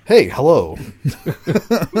 Hello. Hey, hello.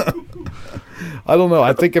 I don't know.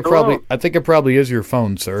 I think it probably is your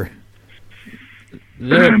phone, sir.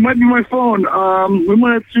 It might be my phone. We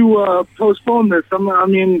might have to postpone this.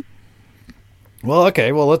 Well,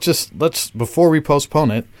 okay. Well, let's before we postpone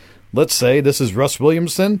it, let's say this is Russ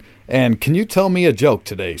Williamson, and can you tell me a joke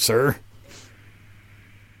today, sir?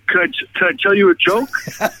 Can I tell you a joke?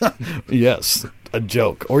 Yes, a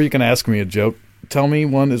joke. Or you can ask me a joke. Tell me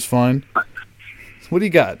one is fine. What do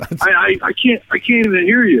you got? I can't even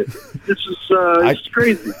hear you. This is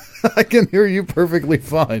crazy. I can hear you perfectly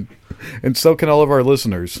fine, and so can all of our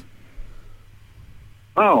listeners.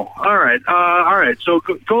 Oh, all right. So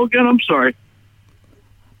go again. I'm sorry.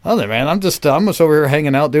 Oh, there, man. I'm just over here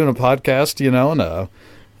hanging out doing a podcast, you know, and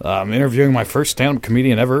I'm interviewing my first stand-up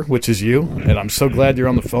comedian ever, which is you, and I'm so glad you're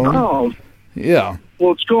on the phone. Oh, yeah.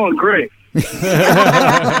 Well, it's going great.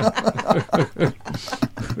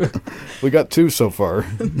 We got two so far.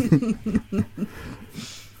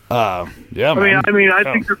 Yeah, man.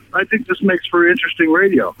 I think this makes for interesting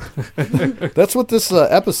radio. That's what this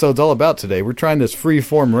episode's all about today. We're trying this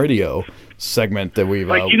freeform radio segment that we've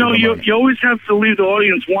you always have to leave the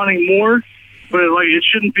audience wanting more, but it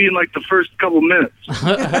shouldn't be in the first couple minutes.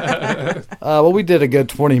 Well, we did a good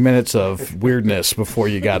 20 minutes of weirdness before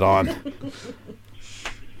you got on.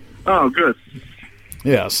 Oh, good.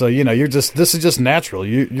 Yeah, so this is just natural.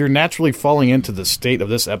 You're naturally falling into the state of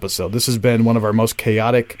this episode. This has been one of our most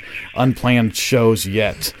chaotic, unplanned shows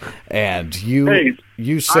yet, and you,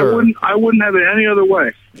 sir, I wouldn't have it any other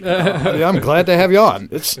way. I'm glad to have you on.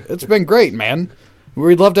 It's been great, man.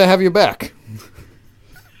 We'd love to have you back.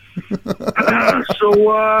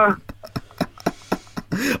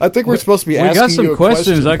 I think we're supposed to be asking you a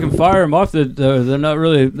question. We got some questions. I can fire them off. That they're not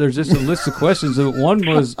really. There's just a list of questions. One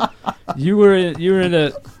was you were in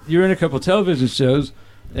a couple television shows,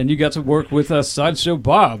 and you got to work with Sideshow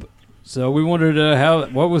Bob. So we wondered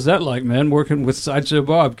what was that like, man, working with Sideshow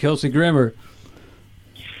Bob, Kelsey Grammer.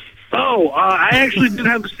 Oh, I actually did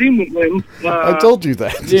have a scene with him. I told you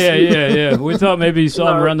that. Yeah. We thought maybe you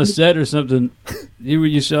saw him around the set or something.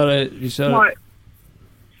 You shot it.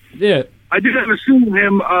 Yeah. I did have a scene with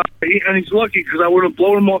him, and he's lucky because I would have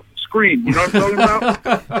blown him off the screen. You know what I'm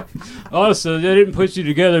talking about? Oh, so they didn't put you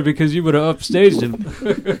together because you would have upstaged him.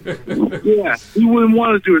 Yeah, he wouldn't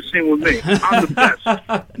want to do a scene with me. I'm the best.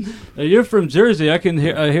 Now, you're from Jersey. I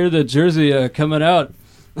hear the Jersey coming out.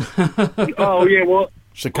 Oh yeah, well,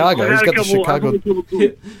 Chicago. He's got the Chicago.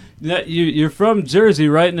 You're from Jersey,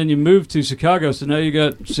 right? And then you moved to Chicago, so now you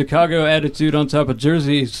got Chicago attitude on top of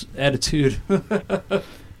Jersey's attitude.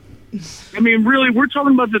 I mean, really, we're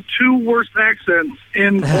talking about the two worst accents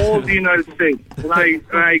in all of the United States, and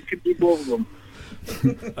I could do both of them.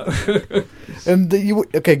 And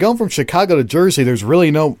going from Chicago to Jersey, there's really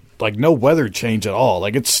no weather change at all.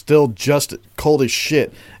 Like, it's still just cold as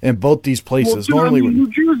shit in both these places. Well, Normally,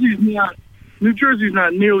 New Jersey's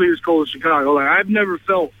not nearly as cold as Chicago. Like, I've never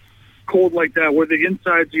felt cold like that, where the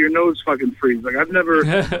insides of your nose fucking freeze. Like, I've never,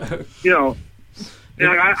 Yeah,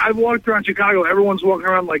 like, I've walked around Chicago. Everyone's walking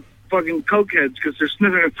around like fucking cokeheads because they're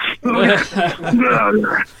sniffing.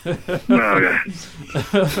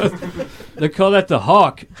 They call that the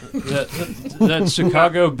hawk. That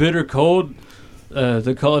Chicago bitter cold.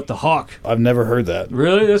 They call it the hawk. I've never heard that.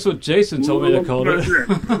 Really? That's what Jason told me they called it.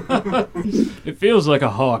 It feels like a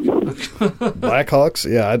hawk. Blackhawks?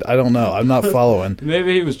 Yeah, I don't know. I'm not following.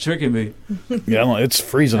 Maybe he was tricking me. Yeah, I don't know. It's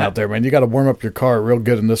freezing out there, man. You got to warm up your car real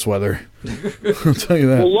good in this weather. I'll tell you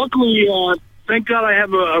that. Well, luckily, thank God I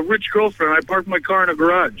have a rich girlfriend. I parked my car in a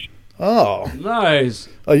garage. Oh. Nice.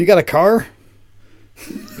 Oh, you got a car?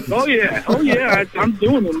 Oh yeah. I'm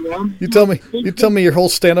doing it, man. You tell me your whole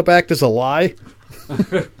stand-up act is a lie?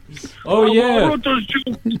 Oh yeah. I wrote those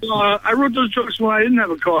jokes. I wrote those jokes when I didn't have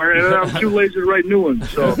a car, and I'm too lazy to write new ones.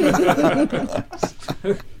 So.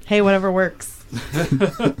 Hey, whatever works.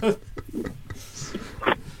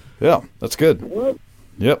 Yeah, that's good. What?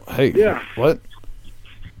 Yep. Hey. Yeah. What?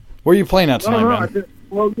 Where are you playing at tonight, man?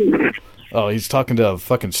 Well, Oh, he's talking to a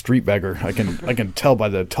fucking street beggar. I can tell by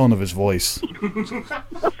the tone of his voice.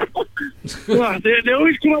 well, they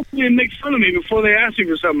always come up to me and make fun of me before they ask me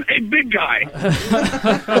for something. Hey, big guy.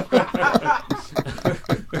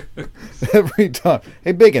 Every time.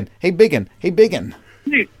 Hey, biggin. Hey, biggin. Hey, biggin.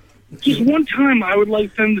 Hey, just one time I would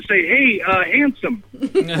like them to say, hey, handsome.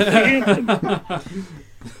 Hey, handsome.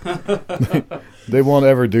 They won't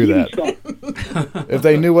ever do that. If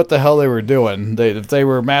they knew what the hell they were doing, if they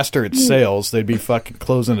were master at sales, they'd be fucking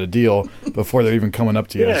closing a deal before they're even coming up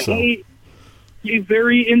to you. Yeah, So. a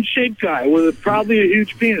very in shape guy with probably a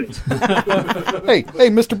huge penis. Hey,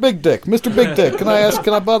 Mr. Big Dick,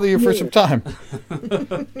 can I bother you for some time?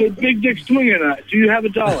 Hey, Big Dick swinging. Do you have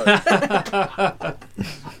 $1?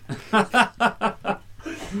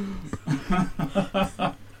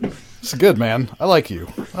 It's good, man. I like you,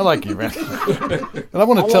 man. And I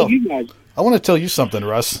want to tell you something,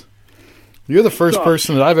 Russ. You're the first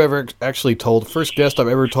person that I've ever actually told, first guest I've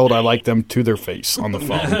ever told I like them to their face on the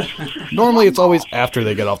phone. Normally, it's always after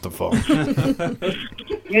they get off the phone.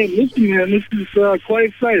 Hey, listen, man, this is quite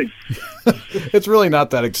exciting. It's really not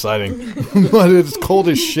that exciting, but it's cold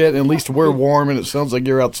as shit. At least we're warm, and it sounds like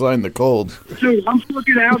you're outside in the cold. Dude, I'm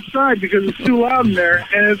fucking outside because it's too loud in there,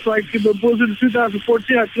 and it's like the blizzard of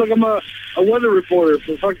 2014. I feel like I'm a weather reporter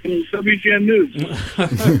for fucking WGN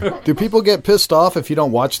News. Do people get pissed off if you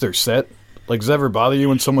don't watch their set? Like, does it ever bother you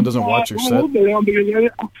when someone doesn't watch your set? I hope they don't,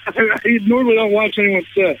 because I normally don't watch anyone's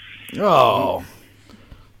set. Oh.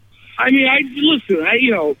 I mean, like,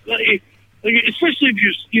 especially if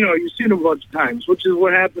you've seen them a bunch of times, which is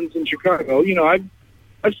what happens in Chicago.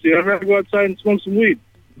 I've seen. I'd rather go outside and smoke some weed.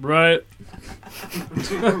 Right.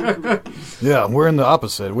 Yeah, we're in the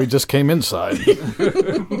opposite. We just came inside.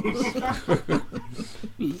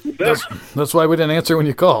 That's why we didn't answer when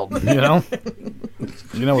you called, You know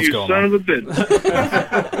what's going on. You son of a bitch.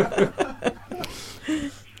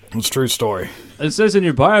 It's a true story. It says in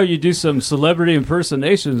your bio you do some celebrity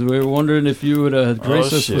impersonations. We were wondering if you would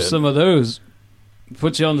grace us with some of those.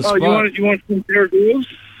 Put you on the spot. You want some Derek Lewis?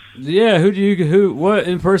 Yeah, what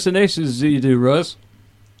impersonations do you do, Russ?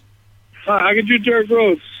 I can do Derek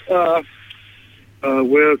Rhodes. Well,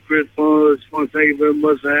 Chris, I just want to thank you very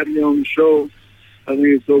much for having me on the show. I think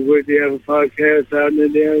it's so great to have a podcast out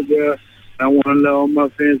in there. I want to let all my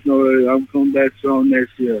fans know that I'm coming back strong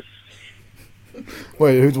next year.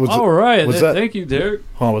 Wait, was all right. Thank you, Derek.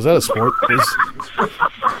 Hold on, was that a sport?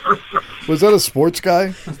 Was that a sports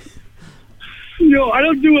guy? No, I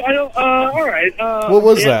don't. All right. What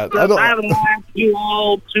was that? I don't. I haven't laughed you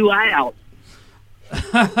all too out.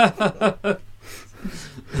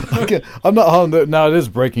 I'm not. Oh, no, it is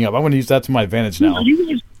breaking up. I'm going to use that to my advantage now.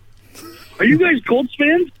 Are you guys Colts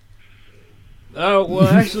fans? Oh, well,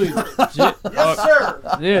 actually... Yes, sir.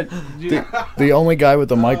 Yeah. The only guy with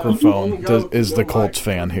the microphone is the Colts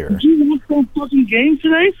fan here. Did you watch that fucking game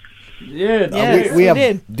today? Yeah. Yes, we have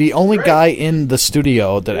did. the only guy in the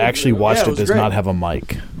studio that actually watched it does not have a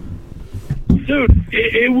mic. Dude,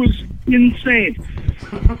 it was insane.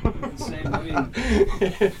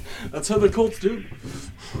 That's how the Colts do.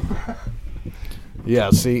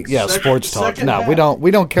 Yeah, sports talk. No,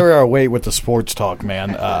 we don't carry our weight with the sports talk,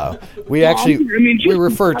 man. We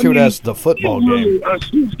refer to it as the football game. But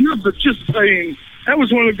that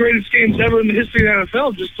was one of the greatest games ever in the history of the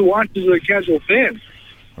NFL, just to watch as a casual fan.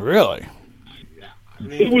 Really?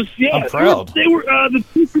 It was, yeah. I'm proud. They were the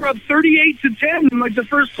Chiefs were up 38-10 in like the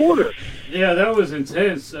first quarter. Yeah, that was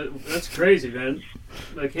intense. That's crazy, man.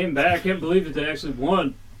 They came back. I can't believe that they actually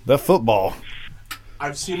won. The football.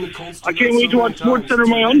 I've seen the Colts. I can't wait to watch SportsCenter in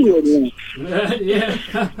my underwear. Yeah.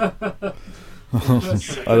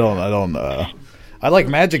 I like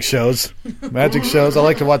magic shows. Magic shows. I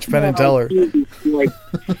like to watch Penn and Teller.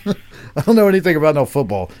 I don't know anything about no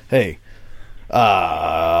football. Hey,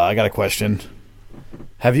 I got a question.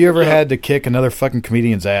 Have you ever had to kick another fucking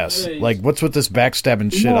comedian's ass? Like, what's with this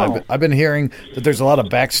backstabbing shit? No. I've been hearing that there's a lot of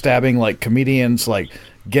backstabbing, like comedians like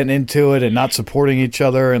getting into it and not supporting each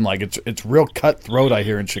other, and like it's real cutthroat. I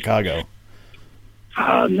hear in Chicago.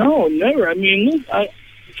 No, never. I mean,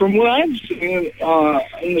 from what I've seen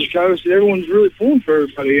in the Chicago City, everyone's really pulling for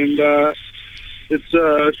everybody, and it's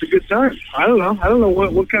a good time. I don't know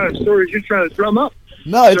what kind of stories you're trying to drum up.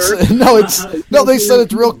 No, they said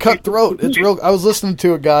it's real cutthroat. It's real. I was listening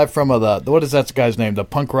to a guy from what is that guy's name? The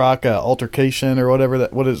punk rock altercation or whatever.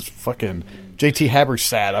 What is fucking JT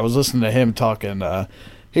Habersatt? I was listening to him talking.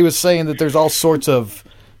 He was saying that there's all sorts of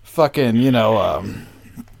fucking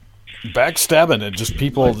backstabbing and just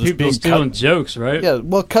people Like just people being stealing jokes, right? Yeah,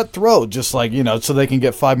 well, cutthroat, just like, so they can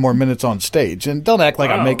get 5 more minutes on stage. And don't act like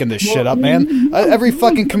I'm making this shit up, man. Every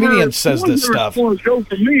fucking comedian says this stuff. Joke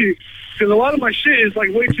for me, because a lot of my shit is like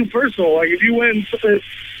way too personal. Like if you went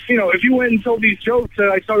and told these jokes that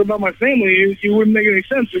I talk about my family, you wouldn't make any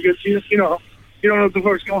sense because you don't know what the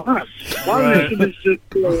fuck's going on. A lot of this shit is just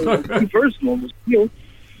too personal.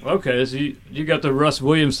 Okay, so you got the Russ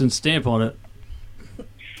Williamson stamp on it.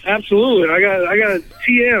 Absolutely, I got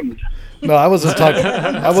TM'd. No, I wasn't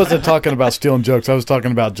talking about stealing jokes. I was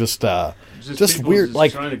talking about just weird, just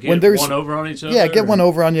like trying to get when there's one over on each other. Yeah, get one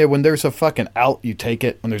over on you. When there's a fucking out, you take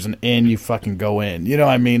it. When there's an in, you fucking go in. You know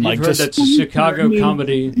what I mean? You've heard that's Chicago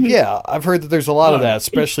comedy. Yeah, I've heard that there's a lot of that,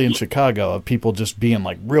 especially in Chicago, of people just being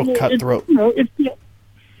like real cutthroat.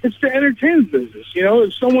 It's the entertainment business.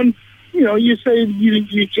 If someone, you say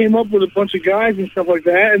you came up with a bunch of guys and stuff like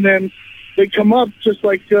that, and then they come up just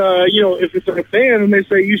like, if it's like a band and they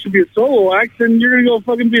say you should be a solo act, then you're going to go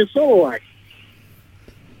fucking be a solo act.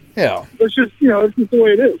 Yeah. It's just, it's just the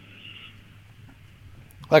way it is.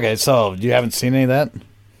 Okay, so you haven't seen any of that?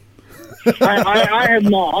 I have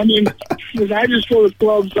not. I mean, because I just go to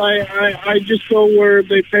clubs. I just go where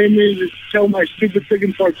they pay me to tell my stupid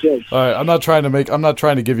chicken fart jokes. All right, I'm not trying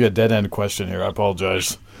to give you a dead end question here. I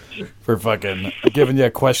apologize for fucking giving you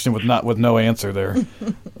a question with no answer there.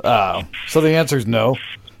 So the answer is no.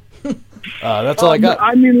 That's all I got.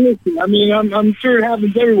 I mean, listen. I mean, I'm sure it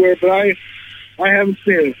happens everywhere, but I haven't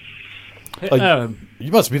seen it.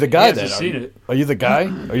 You must be the guy then. Seen it. Are you the guy?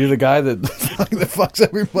 Are you the guy that fucks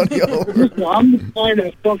everybody over? Listen, I'm the guy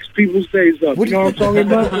that fucks people's days up. You know what I'm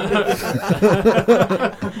talking about?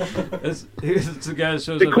 It's the guy that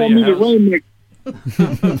shows they up call at me your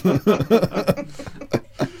the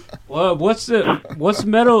house. Well, what's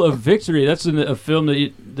Medal of Victory? That's a film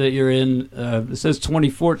that you're in. It says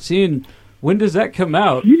 2014. When does that come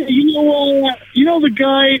out? Yeah, you know the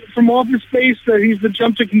guy from Office Space that he's the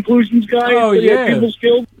jump to conclusions guy. Oh yeah, people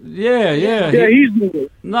skilled. Yeah. He's the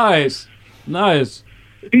nice.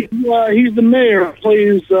 He's the mayor.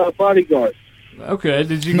 Plays bodyguard. Okay.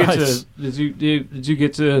 Did you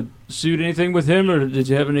get to shoot anything with him, or did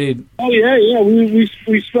you have any? Oh yeah. We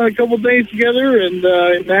spent a couple days together in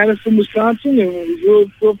Madison, Wisconsin, and it was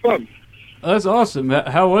real fun. Oh, that's awesome.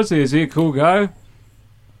 How was he? Is he a cool guy?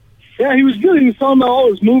 Yeah, he was good. He was talking about all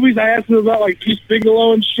his movies. I asked him about like Keith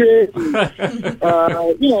Bigelow and shit. And,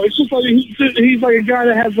 it's just like he's like a guy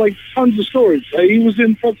that has like tons of stories. He was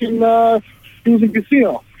in Casino.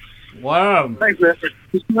 Wow. Thanks,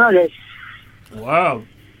 man. Wow.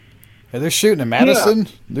 Hey, they're shooting in Madison?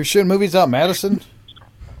 Yeah. They're shooting movies out in Madison?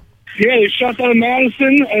 Yeah, they shot that in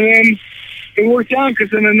Madison, and then it worked out because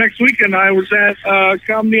then the next weekend I was at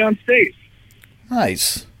Comedy on State.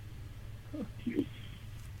 Nice.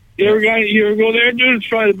 You ever go there, dude? It's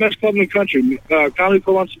probably the best club in the country. Comedy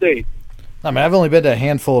Club on State. I mean, I've only been to a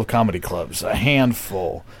handful of comedy clubs. A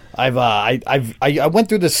handful. I went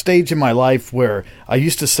through this stage in my life where I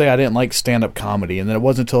used to say I didn't like stand-up comedy, and then it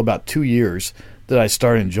wasn't until about 2 years that I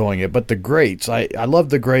started enjoying it. But the greats, I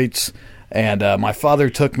love the greats, and my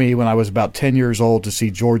father took me when I was about 10 years old to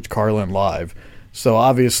see George Carlin live. So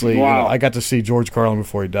obviously, wow. I got to see George Carlin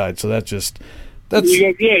before he died. So that's you got to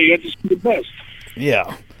see the best.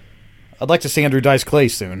 Yeah. I'd like to see Andrew Dice Clay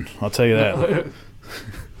soon. I'll tell you that.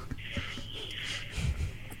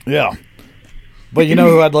 Yeah. But you know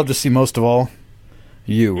who I'd love to see most of all?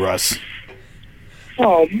 You, Russ.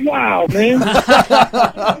 Oh, wow, man.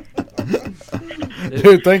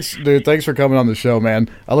 Dude, thanks for coming on the show, man.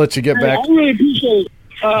 I'll let you get back. I really appreciate it.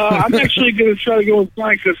 I'm actually going to try to go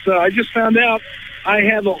inside because I just found out I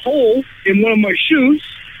have a hole in one of my shoes.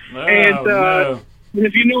 And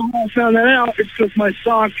if you know how I found that out, it's because my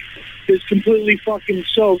sock is completely fucking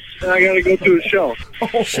soaked, and I got to go to a show.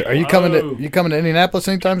 Are you coming to Indianapolis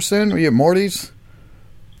anytime soon? Are you at Morty's?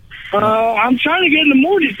 I'm trying to get in the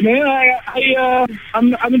mornings, man.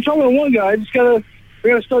 I've been telling one guy, we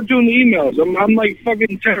gotta start doing the emails. I'm like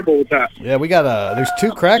fucking terrible with that. Yeah, we got there's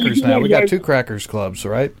 2 crackers now. We got 2 crackers clubs,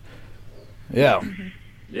 right? Yeah.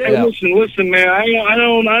 Yeah. Hey, listen, man. I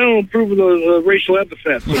don't approve of the racial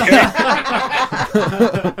epithets. Okay.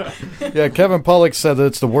 Yeah, Kevin Pollak said that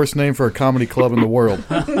it's the worst name for a comedy club in the world.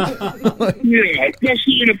 Yeah,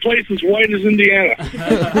 especially in a place as white as Indiana.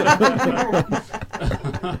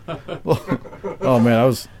 Oh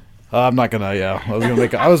man, I'm not gonna. Yeah,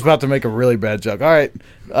 I was about to make a really bad joke. All right,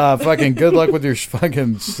 fucking good luck with your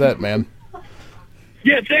fucking set, man.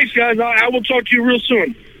 Yeah, thanks, guys. I will talk to you real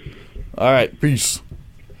soon. All right, peace.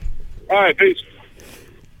 All right, peace.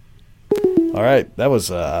 All right, that was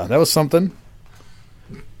something.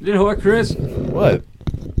 You know what, Chris? What?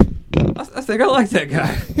 I think I like that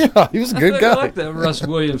guy. Yeah, he was a good guy. I like that Russ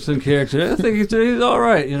Williamson character. I think he's all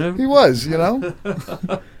right, you know? He was, you know?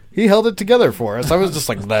 He held it together for us. I was just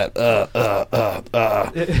like that,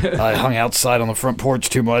 I hung outside on the front porch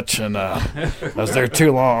too much, and I was there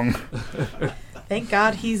too long. Thank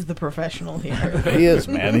God he's the professional here. He is,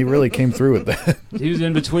 man. He really came through with that. He was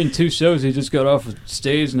in between 2 shows. He just got off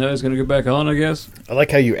stage, and now he's going to go back on, I guess. I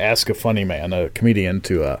like how you ask a funny man, a comedian,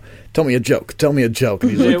 to tell me a joke. Tell me a joke.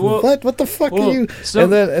 And he's like, well, what? What the fuck are you?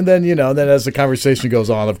 And then you know, then as the conversation goes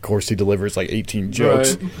on, of course, he delivers like 18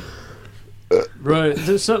 jokes. Right.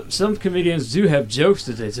 Some comedians do have jokes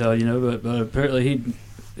that they tell, you know, but apparently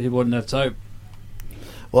he wasn't that type.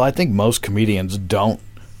 Well, I think most comedians don't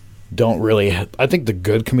really. I think the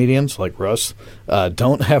good comedians like Russ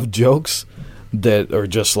don't have jokes that are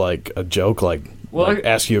just like a joke, like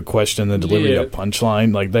ask you a question and then deliver you a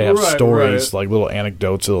punchline. Like they have stories, like little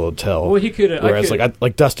anecdotes that they'll tell. Well, he could. Whereas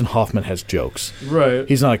like Dustin Hoffman has jokes. Right.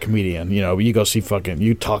 He's not a comedian. You know, you go see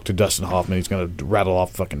you talk to Dustin Hoffman, he's gonna rattle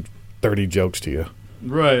off fucking 30 jokes to you.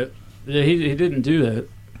 Right. Yeah, he didn't do that.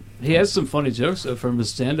 He has some funny jokes though, from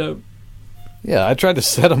his stand-up. Yeah, I tried to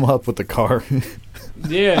set him up with the car.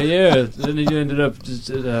 Yeah. Then he ended up just,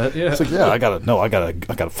 yeah. It's like, yeah, I got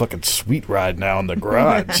a fucking sweet ride now in the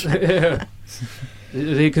garage. Yeah.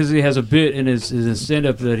 Because he has a bit in his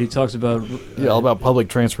stand-up that he talks about. Yeah, all about public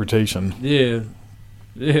transportation. Yeah.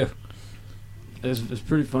 It's a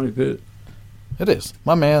pretty funny bit. It is.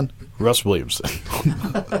 My man, Russ Williamson.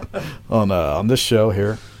 on this show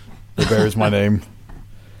here, that bears my name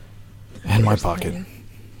and my pocket.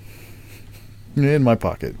 In my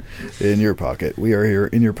pocket. In your pocket. We are here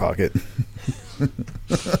in your pocket.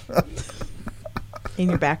 In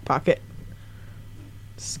your back pocket.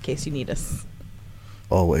 Just in case you need us.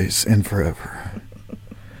 Always and forever.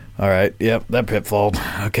 All right. Yep, that pitfall.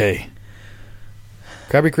 Okay.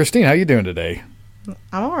 Krabby Christine, how you doing today?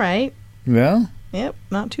 I'm all right. Yeah? Yep,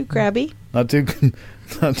 not too crabby. Not too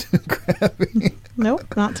crabby.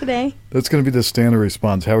 Nope, not today. That's going to be the standard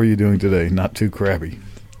response. How are you doing today? Not too crabby.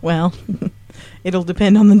 Well, it'll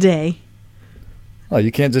depend on the day. Oh,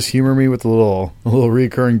 you can't just humor me with a little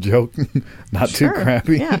recurring joke? Not too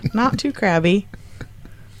crabby? Yeah, not too crabby.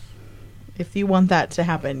 If you want that to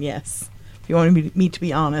happen, yes. If you want me to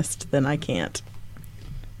be honest, then I can't.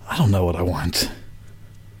 I don't know what I want.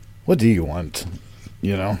 What do you want?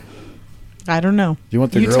 You know? I don't know. You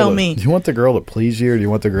want the girl tell me. Do you want the girl to please you, or do you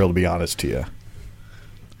want the girl to be honest to you?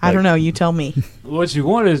 I don't know. You tell me. What you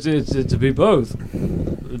want is to be both.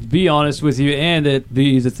 Be honest with you, and it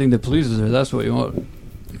be the thing that pleases her. That's what you want.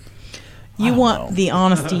 You want the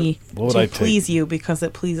honesty to please take? You because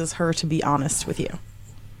it pleases her to be honest with you.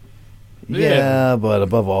 Yeah, but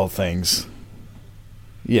above all things,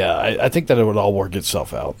 I think that it would all work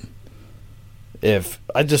itself out.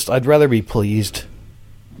 I'd rather be pleased,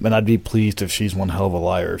 and I'd be pleased if she's one hell of a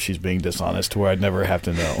liar, if she's being dishonest, to where I'd never have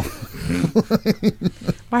to know.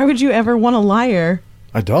 Why would you ever want a liar?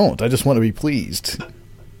 I don't. I just want to be pleased.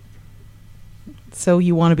 So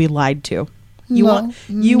you want to be lied to. You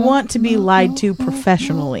want to be lied to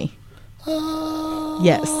professionally.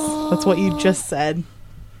 Yes, that's what you just said.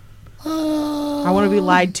 I want to be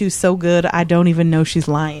lied to so good I don't even know she's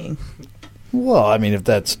lying. Well, I mean, if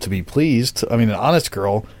that's to be pleased, I mean, an honest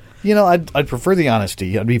girl, you know, I'd prefer the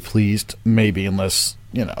honesty. I'd be pleased, maybe, unless,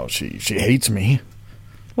 you know, she hates me.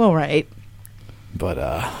 Well, right. But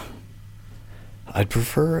I'd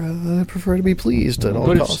prefer to be pleased at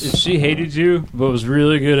all costs. If she hated you but was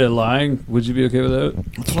really good at lying, would you be okay with that?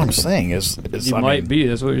 That's what I'm saying. You might be.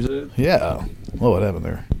 That's what you said. Yeah. Well, what happened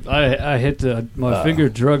there? I hit my finger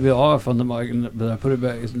drugged it off on the mic, but I put it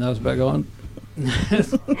back. Now it's back on.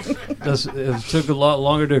 It took a lot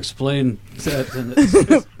longer to explain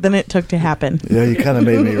that than it took to happen. Yeah, you kind of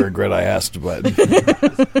made me regret I asked, but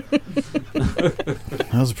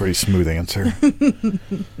That was a pretty smooth answer.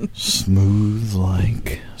 Smooth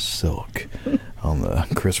like silk on the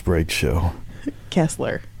Chris Brake Show.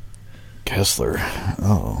 Kessler.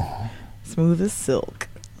 Oh. Smooth as silk.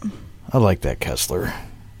 I like that Kessler.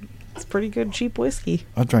 It's pretty good cheap whiskey.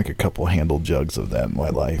 I drank a couple handle jugs of that in my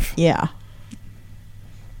life. Yeah.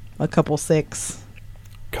 A couple six.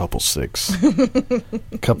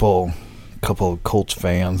 Couple Colts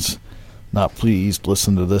fans not pleased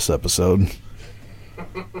listen to this episode.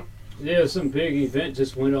 Yeah, some big event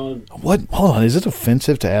just went on. What? Hold on. Is it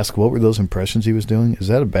offensive to ask what were those impressions he was doing? Is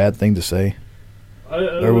that a bad thing to say? I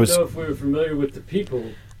don't know if we were familiar with the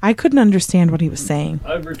people. I couldn't understand what he was saying.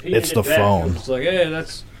 I repeated It's it the back. phone. It's like, hey,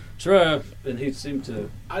 that's Trev, and he seemed to.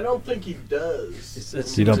 I don't think he does.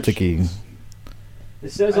 You don't think he...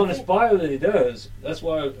 It says on his bio that he does. That's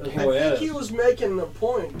why I I think asked. he was making a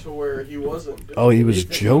point to where he wasn't doing Oh, he was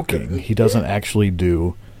joking. He doesn't actually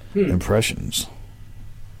do Hmm. impressions.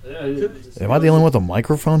 Yeah, Am I dealing with a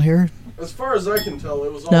microphone here? As far as I can tell,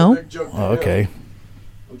 it was all No. a big joke. to Oh, him. okay.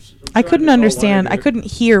 I couldn't understand. I could. couldn't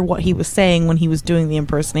hear what he was saying when he was doing the You're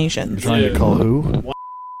impersonations. trying to call who?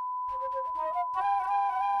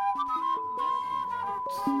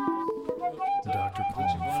 Dr.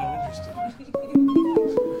 Pong Fong.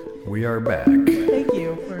 We are back. Thank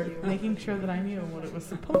you for making sure that I knew what it was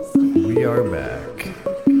supposed to be. We are back.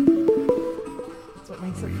 That's what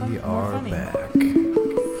makes it fun. We more are funny. back.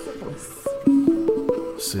 Syphilis.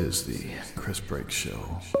 This is the Chris Brake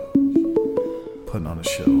Show. Putting on a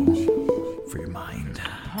show for your mind.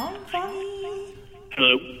 Pong Fong-e.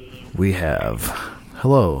 Hello. We have...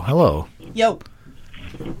 Hello. Yo.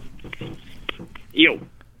 Yo.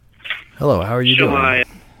 Hello, how are you doing?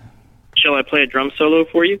 Shall I play a drum solo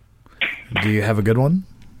for you? Do you have a good one?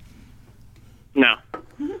 No.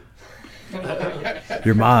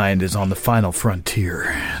 Your mind is on the final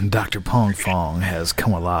frontier. Dr. Pong Fong has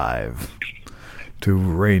come alive to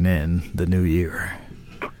rein in the new year.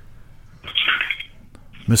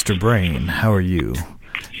 Mr. Brain, how are you?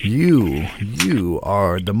 You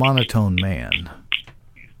are the monotone man.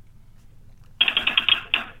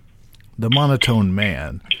 The monotone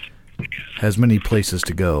man has many places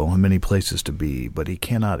to go and many places to be, but he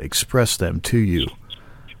cannot express them to you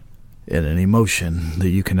in an emotion that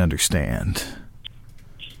you can understand,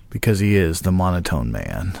 because he is the monotone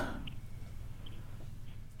man.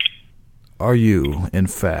 Are you, in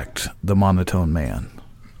fact, the monotone man?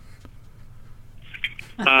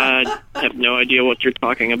 I have no idea what you're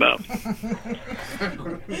talking about.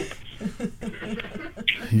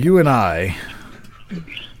 You and I,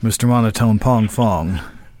 Mr. Monotone Pong Fong,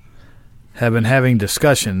 have been having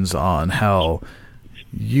discussions on how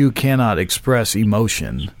you cannot express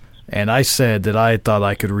emotion, and I said that I thought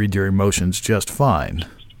I could read your emotions just fine.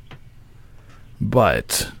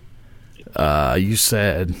 But you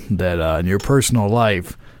said that in your personal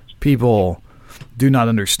life, people do not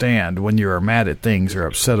understand when you are mad at things or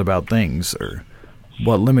upset about things or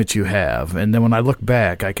what limits you have. And then when I look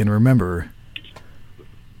back, I can remember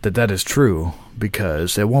that is true,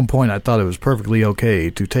 because at one point I thought it was perfectly okay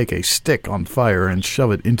to take a stick on fire and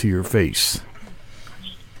shove it into your face.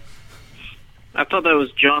 I thought that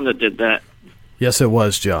was John that did that. Yes, it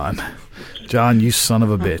was, John. John, you son of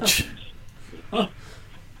a bitch.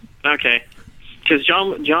 Okay. Because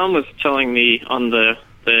John was telling me on the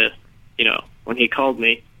when he called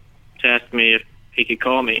me to ask me if he could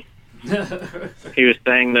call me, he was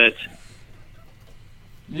saying that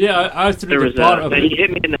Yeah, I threw there the was bottle. that he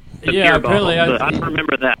hit me in the Yeah, beer apparently bottle. But I don't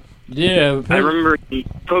remember that. Yeah, I remember he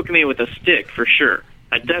poked me with a stick for sure.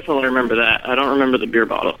 I definitely remember that. I don't remember the beer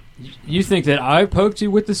bottle. You think that I poked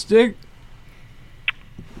you with the stick?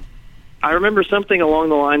 I remember something along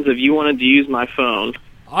the lines of you wanted to use my phone.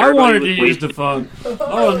 I Everybody wanted to was use the wasted. phone.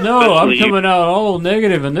 Oh no, I'm Especially you. coming out all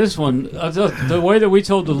negative in this one. I thought the way that we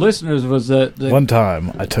told the listeners was that One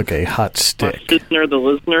time, I took a hot My stick, listener, the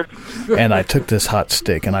listener. and I took this hot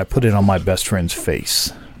stick and I put it on my best friend's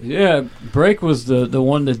face. yeah, Break was the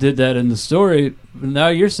one that did that in the story. Now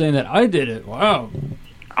you're saying that I did it. Wow.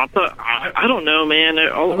 I don't know, man.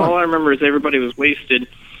 All I remember is everybody was wasted,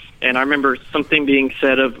 and I remember something being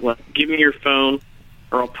said of, like, give me your phone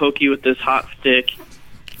or I'll poke you with this hot stick.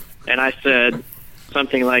 And I said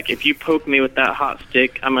something like, if you poke me with that hot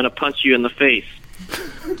stick, I'm going to punch you in the face.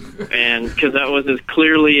 And because that was as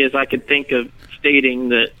clearly as I could think of stating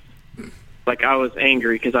that, like, I was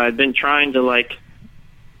angry because I had been trying to, like,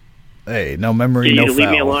 Hey, no memory, get you no to leave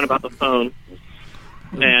me foul. alone about the phone.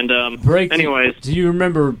 And Break. anyways, do you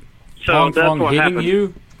remember so Pong that's Fong what hitting happened.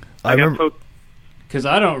 you? I got remember, poked. Because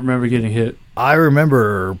I don't remember getting hit. I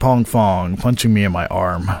remember Pong Fong punching me in my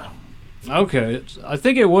arm. Okay, I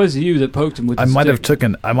think it was you that poked him with the I might stick.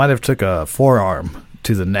 have took a forearm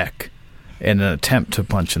to the neck in an attempt to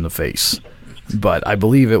punch in the face, but I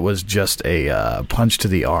believe it was just a punch to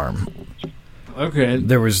the arm. Okay.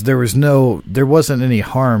 There wasn't any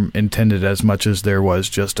harm intended as much as there was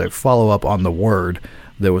just a follow-up on the word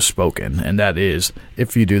that was spoken, and that is,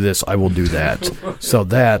 if you do this, I will do that. So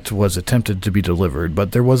that was attempted to be delivered,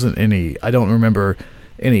 but there wasn't any, I don't remember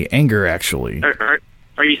any anger, actually.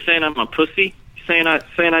 Are you saying I'm a pussy? Saying I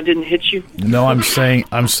didn't hit you? No, I'm saying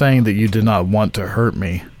that you did not want to hurt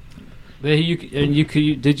me. But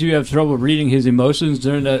did you have trouble reading his emotions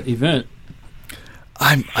during that event?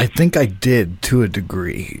 I think I did to a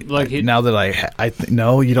degree. Now that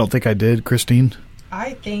no, you don't think I did, Christine?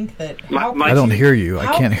 I think that I don't hear you.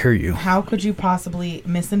 I can't hear you. How could you possibly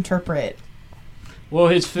misinterpret? Well,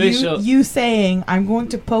 his facial. You saying, I'm going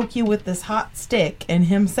to poke you with this hot stick, and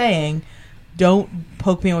him saying, don't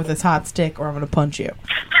poke me with this hot stick or I'm going to punch you.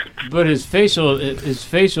 But his facial,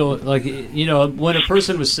 like, you know, when a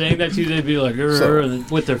person was saying that to you, they'd be like,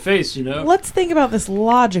 with their face, you know? Let's think about this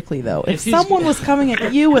logically, though. If someone was coming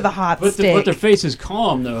at you with a hot stick. But their face is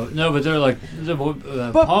calm, though. No, but they're like,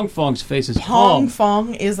 Pong Fong's face is calm. Pong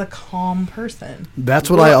Fong is a calm person. That's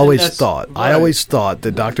what I always thought. Right. I always thought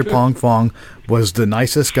that Dr. Pong Fong was the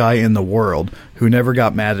nicest guy in the world who never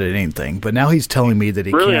got mad at anything. But now he's telling me that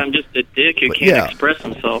he really, can't. I'm just a dick who can't express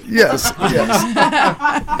himself. Yes, yes.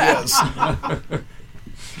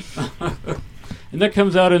 And that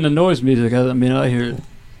comes out in the noise music. I mean, I hear it.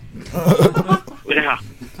 Yeah.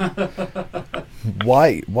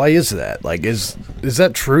 Why is that? Like, is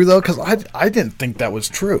that true, though? Because I didn't think that was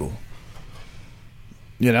true.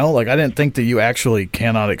 You know, like, I didn't think that you actually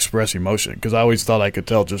cannot express emotion, because I always thought I could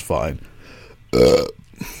tell just fine.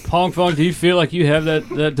 Pong Fong, do you feel like you have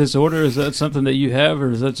that disorder? Is that something that you have,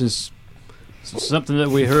 or is that just something that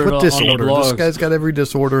we heard on the blogs? This guy's got every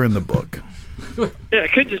disorder in the book. Yeah,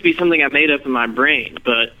 it could just be something I made up in my brain,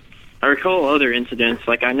 but I recall other incidents.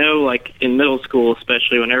 Like, I know, like, in middle school,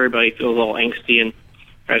 especially when everybody feels all angsty and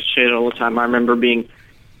agitated all the time, I remember being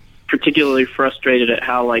particularly frustrated at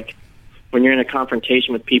how, like, when you're in a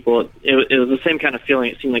confrontation with people, it was the same kind of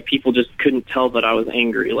feeling. It seemed like people just couldn't tell that I was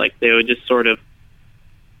angry. Like, they would just sort of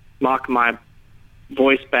mock my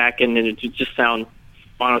voice back, and it would just sound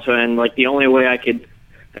monotone. And, like, the only way I could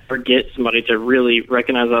ever get somebody to really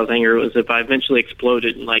recognize I was angry was if I eventually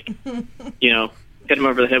exploded and, like, you know, hit him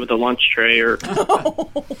over the head with a lunch tray or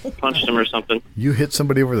punched him or something. You hit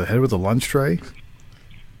somebody over the head with a lunch tray?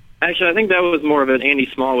 Actually, I think that was more of an Andy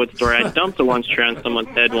Smallwood story. I dumped a lunch tray on someone's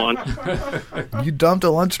head once. You dumped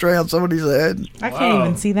a lunch tray on somebody's head? I can't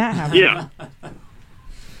even see that happen. Yeah.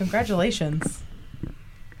 Congratulations.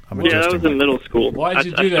 Yeah, that was in middle school. Why'd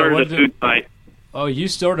you do that? I started a food fight. Oh, you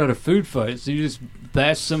started a food fight? So you just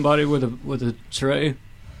bashed somebody with a tray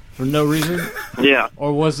for no reason? Yeah.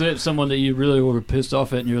 Or was it someone that you really were pissed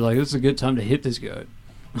off at and you're like, this is a good time to hit this guy?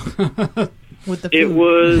 With the food. It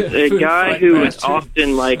was a guy who would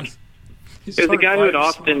often, like... It was a guy who would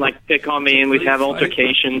often, like, pick on me, and we'd have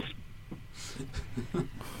altercations.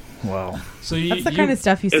 Wow. So that's the kind of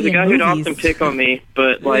stuff you see in movies. It was a guy who'd often pick on me,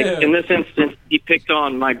 but, like, in this instance, he picked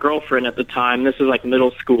on my girlfriend at the time. This was, like,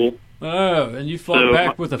 middle school. Oh, and you fought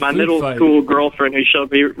back with a food fight. My middle school girlfriend, who shall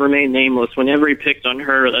remain nameless, whenever he picked on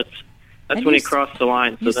her, that's when he crossed the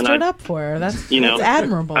line. So you then stood up for her. That's that's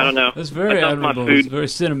admirable. I don't know. That's very admirable. It's very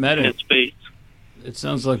cinematic. It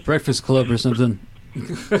sounds like Breakfast Club or something.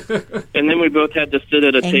 And then we both had to sit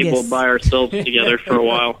at a table by ourselves together for a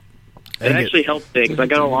while. It actually helped me because I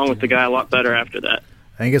got along with the guy a lot better after that.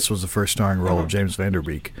 Angus was the first starring role of James Van Der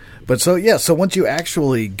Beek. But so once you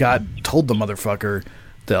actually told the motherfucker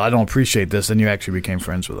that I don't appreciate this, then you actually became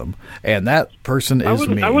friends with him. And that person is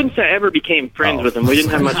me. I wouldn't say I ever became friends with him. We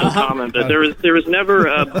didn't have much in common, but there was never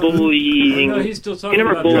a bullying. No, he's still talking he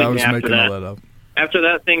never about bullied I was me after making that. all that up. After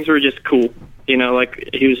that, things were just cool. You know, like,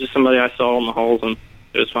 he was just somebody I saw in the halls, and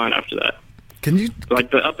it was fine after that. Can you...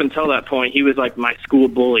 Like, but up until that point, he was, like, my school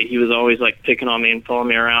bully. He was always, like, picking on me and following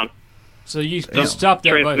me around. So you stopped that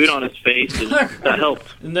Tray by... food on his face, and that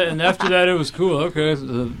helped. And after that, it was cool. Okay,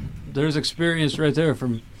 there's experience right there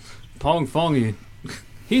from Pong Fong-e.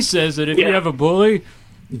 He says that if you have a bully,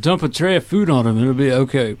 dump a tray of food on him, and it'll be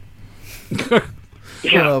okay. I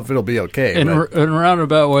don't know if it'll be okay. In a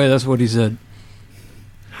roundabout way, that's what he said.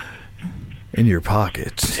 In your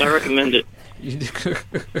pocket. I recommend it.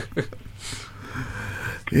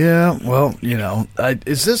 Yeah, well, you know,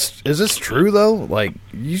 is this true though? Like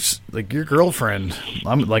your girlfriend.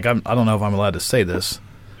 I don't know if I'm allowed to say this,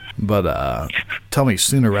 but tell me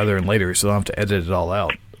sooner rather than later, so I don't have to edit it all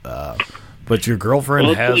out. But your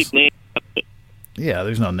girlfriend has. Yeah,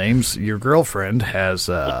 there's no names. Your girlfriend has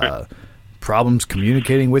problems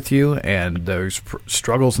communicating with you, and there's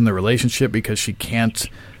struggles in the relationship because she can't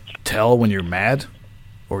tell when you're mad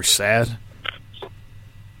or sad.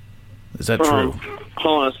 Is that true?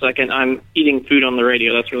 Hold on a second. I'm eating food on the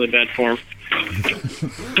radio. That's really bad form.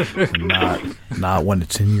 Not when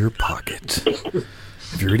it's in your pocket.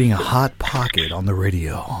 If you're eating a Hot Pocket on the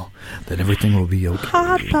radio, then everything will be okay.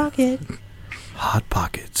 Hot Pocket. Hot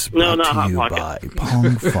Pockets No, brought not to Hot you Pocket. by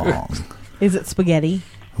Pong Fong. Is it spaghetti?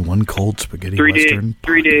 One cold spaghetti 3-day, western.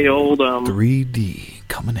 3-day-old 3D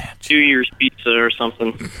coming at New you. Year's pizza or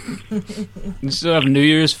something. You still have New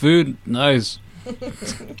Year's food? Nice.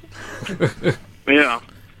 Yeah.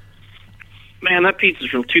 Man, that pizza's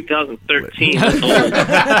from 2013. That's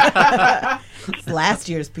old. It's last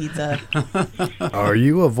year's pizza. Are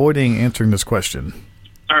you avoiding answering this question?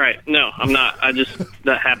 All right, no, I'm not.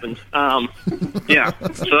 That happened. Yeah.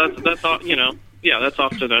 So that's all. Yeah, that's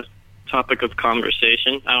off to the topic of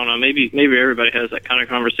conversation. I don't know. Maybe everybody has that kind of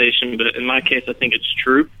conversation, but in my case, I think it's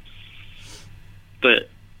true. But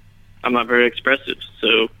I'm not very expressive,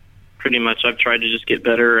 so pretty much I've tried to just get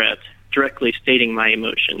better at directly stating my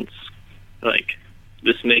emotions. Like,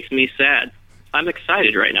 this makes me sad. I'm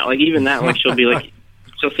excited right now. Like, even that, like,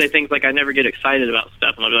 she'll say things like, I never get excited about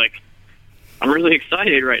stuff, and I'll be like, I'm really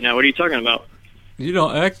excited right now. What are you talking about? You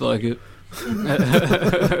don't act like it.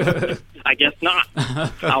 I guess not.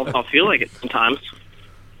 I'll feel like it sometimes.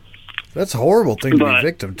 That's a horrible thing to But be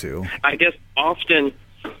victim to. I guess often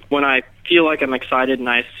when I feel like I'm excited and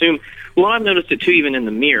I assume, well, I've noticed it too, even in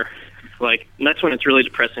the mirror. Like, and that's when it's really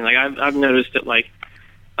depressing. Like, I've noticed it, like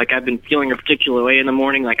I've been feeling a particular way in the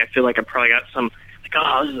morning. Like, I feel like I probably got some, like,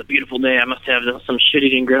 oh, this is a beautiful day. I must have some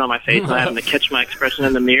shit-eating grin on my face. And I happen to catch my expression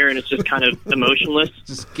in the mirror, and it's just kind of emotionless.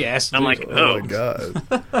 Just ghastly. I'm like, Oh, oh. my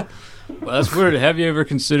God. Well, that's weird. Have you ever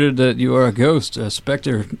considered that you are a ghost, a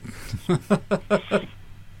specter?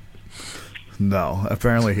 No,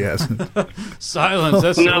 apparently he hasn't. Silence.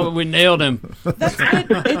 That's No. what we nailed him. That's good.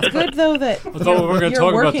 It's good though that thought we were gonna you're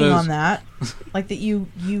talk about working this. on that. Like that you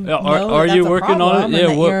know are that you that's a working on problem it?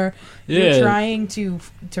 and Yeah, that you're yeah. trying to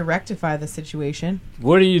rectify the situation.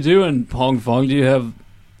 What are you doing, Pong Fong? Do you have?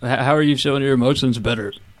 How are you showing your emotions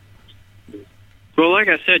better? Well, like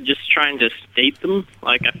I said, just trying to state them.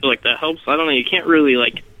 Like, I feel like that helps. I don't know. You can't really,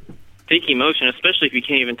 like, fake emotion, especially if you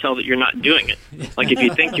can't even tell that you're not doing it. Like, if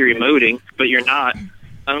you think you're emoting, but you're not,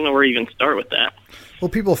 I don't know where to even start with that. Well,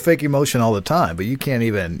 people fake emotion all the time, but you can't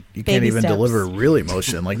even Baby steps. deliver real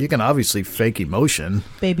emotion. Like, you can obviously fake emotion.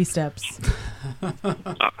 Baby steps.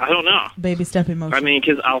 I don't know. Baby step emotion. I mean,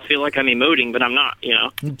 because I'll feel like I'm emoting, but I'm not, you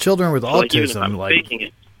know. Children with So, like, even if autism, I'm like faking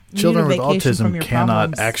it. children You need with a vacation from autism your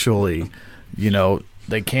cannot problems. actually,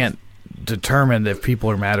 they can't determine if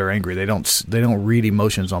people are mad or angry. They don't read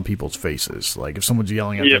emotions on people's faces. Like, if someone's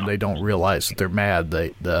yelling at them, they don't realize that they're mad.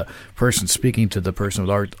 The person speaking to the person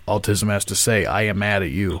with autism has to say, I am mad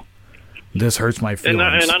at you. This hurts my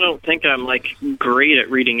feelings. And I don't think I'm, like, great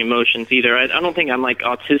at reading emotions either. I don't think I'm, like,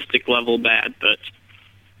 autistic level bad,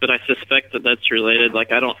 but I suspect that that's related.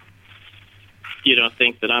 Like, I don't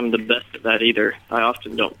think that I'm the best at that either. I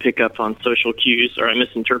often don't pick up on social cues, or I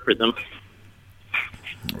misinterpret them.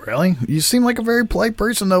 Really? You seem like a very polite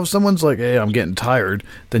person, though. If someone's like, hey, I'm getting tired,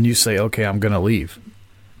 then you say, okay, I'm going to leave.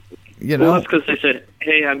 Well, that's because they said,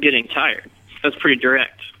 hey, I'm getting tired. That's pretty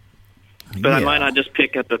direct. But I might not just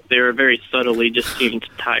pick up if they're very subtly just seemed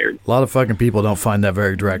tired. A lot of fucking people don't find that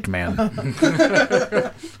very direct, man.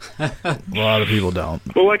 A lot of people don't.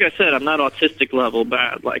 Well, like I said, I'm not autistic level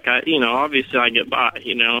bad. Like, obviously I get by,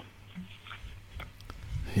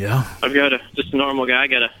 Yeah. I've got just a normal guy. I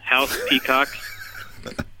got a house, peacocks.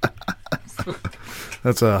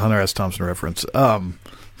 That's a Hunter S. Thompson reference. The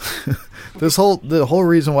whole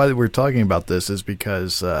reason why we're talking about this is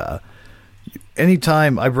because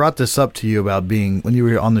anytime I brought this up to you about when you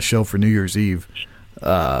were on the show for New Year's Eve,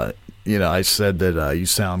 I said that you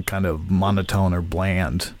sound kind of monotone or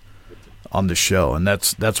bland on the show, and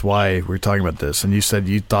that's why we're talking about this. And you said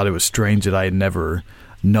you thought it was strange that I had never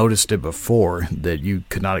noticed it before, that you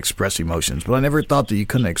could not express emotions. But I never thought that you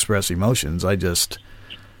couldn't express emotions. I just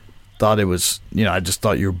thought it was, I just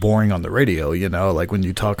thought you were boring on the radio, like when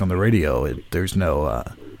you talk on the radio, there's no,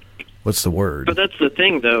 what's the word? But that's the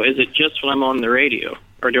thing, though. Is it just when I'm on the radio,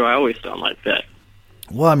 or do I always sound like that?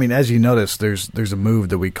 Well, I mean, as you notice, there's a move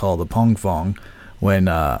that we call the Pong Fong, when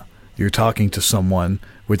you're talking to someone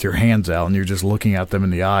with your hands out and you're just looking at them in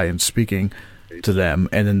the eye and speaking to them,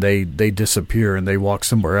 and then they disappear and they walk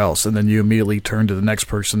somewhere else, and then you immediately turn to the next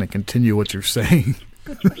person and continue what you're saying.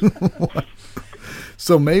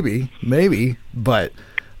 So maybe, but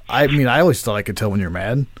I mean, I always thought I could tell when you're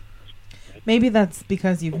mad. Maybe that's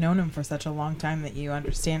because you've known him for such a long time that you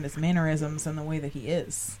understand his mannerisms and the way that he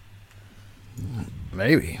is.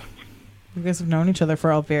 Maybe. You guys have known each other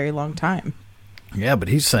for a very long time. Yeah, but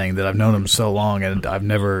he's saying that I've known him so long and I've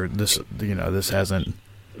never, this hasn't,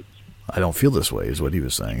 I don't feel this way is what he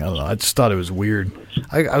was saying. I don't know. I just thought it was weird.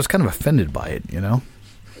 I was kind of offended by it,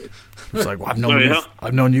 It's like, well, I've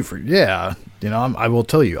known you for, I will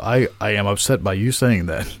tell you, I am upset by you saying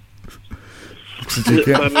that.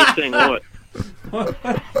 By me saying what?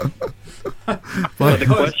 By the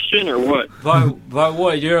question or what? By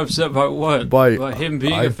what? You're upset by what? By him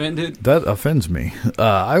being offended? That offends me.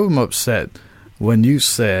 I am upset when you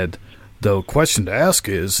said the question to ask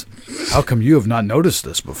is, how come you have not noticed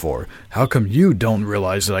this before? How come you don't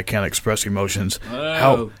realize that I can't express emotions?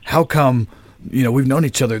 Oh. How come, we've known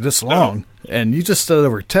each other this long? And you just said it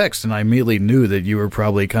over text, and I immediately knew that you were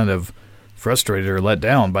probably kind of frustrated or let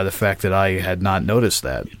down by the fact that I had not noticed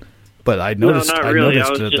that. But I noticed. No, not really. I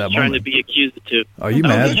noticed was it at just that trying moment. to be accusative. Are you I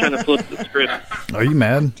mad? was just trying to flip the script. Are you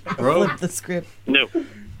mad? Flip the script. No.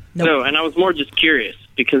 No, and I was more just curious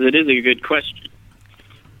because it is a good question.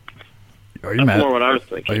 Are you That's mad? more what I was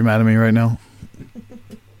thinking. Are you mad at me right now?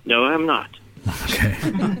 No, I'm not. Okay.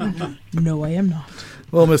 No, I am not.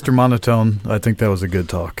 Well, Mr. Monotone, I think that was a good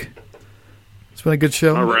talk. It's been a good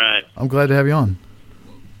show. All right. I'm glad to have you on.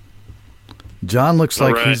 John looks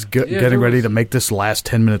like he's getting ready to make this last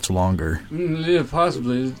 10 minutes longer. Yeah,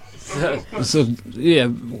 possibly. So, yeah,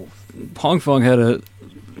 Pong Fong had a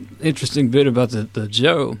interesting bit about the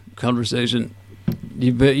Joe conversation.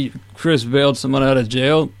 Chris bailed someone out of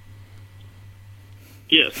jail?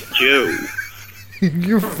 Yes, Joe.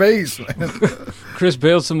 Your face, man. Chris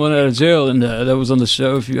bailed someone out of jail, and that was on the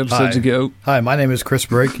show a few episodes ago. Hi, my name is Chris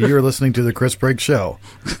Brake. You're listening to The Chris Brake Show.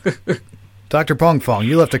 Dr. Pong Fong,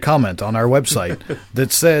 you left a comment on our website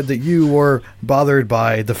that said that you were bothered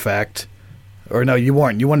by the fact, or no, you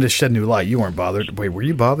weren't. You wanted to shed new light. You weren't bothered. Wait, were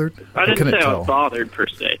you bothered? I didn't couldn't say I tell. was bothered, per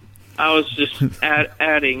se. I was just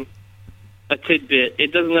adding a tidbit.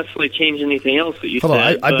 It doesn't necessarily change anything else that you Hold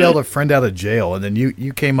said. on, I bailed a friend out of jail, and then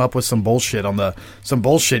you came up with some bullshit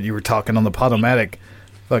you were talking on the Podomatic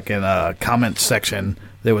fucking comment section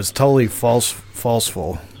that was totally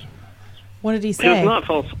falseful. What did he It say? was not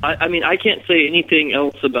false. I mean, I can't say anything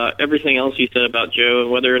else about everything else you said about Joe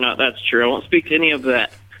and whether or not that's true. I won't speak to any of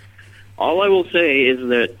that. All I will say is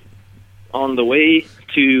that on the way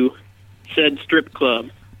to said strip club,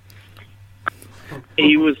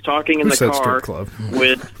 he was talking in Who the said car strip club?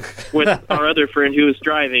 with our other friend who was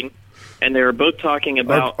driving, and they were both talking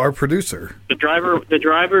about Our producer. the driver. The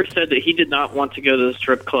driver said that he did not want to go to the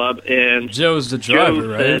strip club, and Joe's the driver, Joe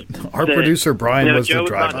right? said Our that- producer Brian no, was Joe the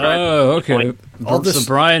was not driver. driving Oh, at this okay. point. All this- So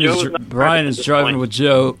Brian Joe is was not Brian driving is at this driving point. with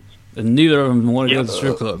Joe, and neither of them want to go to the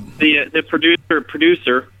strip club. The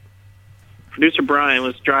producer Brian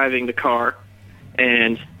was driving the car,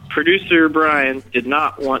 and producer Brian did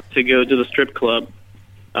not want to go to the strip club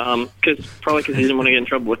probably because he didn't want to get in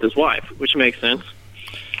trouble with his wife, which makes sense.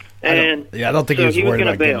 And I don't think so he was he was worried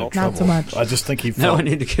gonna about getting in bail. trouble. Not so much. I just think he Now felt. I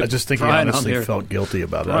need to get I just think he Brian on honestly here. felt guilty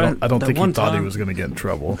about it. Brian, I don't that think he one thought he time- was going to get in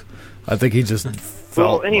trouble. I think he just Well,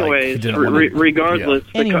 felt. like he anyways, didn't wanna- regardless,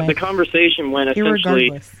 yeah. Anyway. the conversation went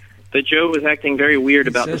essentially Irregardless. that Joe was acting very weird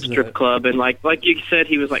about the says strip that. club, and like you said,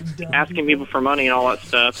 he was like asking people for money and all that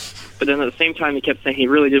stuff. But then at the same time, he kept saying he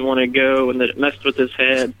really didn't want to go, and that it messed with his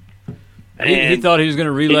head. He And thought he was going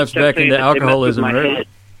to he relapse kept back saying into that it messed with alcoholism, my right? head.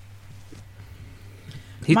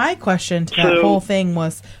 My question to that So- whole thing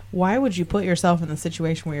was, why would you put yourself in the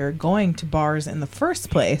situation where you're going to bars in the first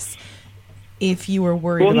place if you were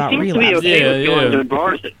worried Well, he about seems to be relapse? okay with Yeah, going yeah. to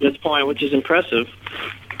bars at this point, which is impressive.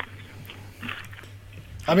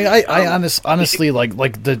 I mean, I honestly like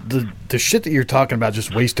the shit that you're talking about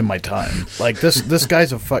just wasting my time. Like this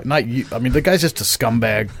guy's a fuck. Not you. I mean, the guy's just a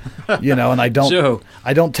scumbag, And I Joe.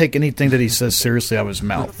 don't take anything that he says seriously out of his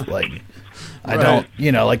mouth. Like I Right.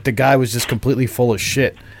 don't. Like the guy was just completely full of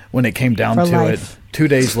shit when it came down For to life. it. 2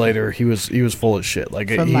 days later, he was full of shit.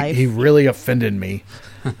 Like For life. he really offended me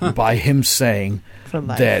by him saying For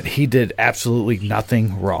life. that he did absolutely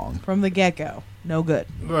nothing wrong. From the get-go. No good.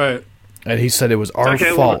 Right. And he said it was our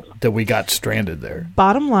Okay, fault well- that we got stranded there.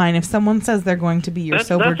 Bottom line, if someone says they're going to be your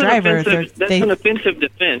sober driver, That's they an offensive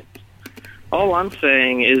defense. All I'm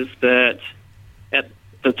saying is that at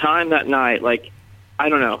the time that night, like, I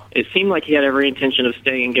don't know, it seemed like he had every intention of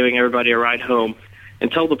staying and giving everybody a ride home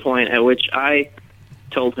until the point at which I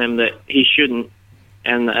told him that he shouldn't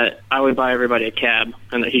and that I would buy everybody a cab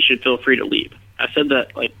and that he should feel free to leave. I said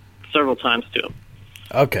that, like, several times to him.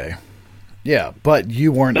 Okay. Yeah, but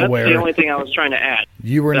you weren't That's aware. the only thing I was trying to add.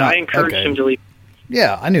 You were That not. I encouraged okay. him to leave.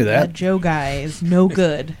 Yeah, I knew That that. Joe guy is no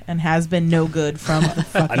good and has been no good from the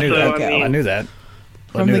fucking I knew that. get-go. I knew that.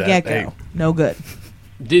 From the get-go. Hey, No good.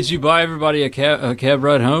 Did you buy everybody a cab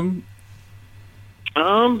ride home?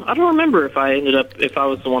 I don't remember if I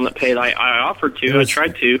was the one that paid. I offered to. I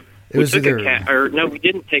tried to. It was took either a cab, or no, we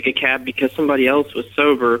didn't take a cab because somebody else was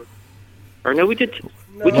sober. Or no, we did.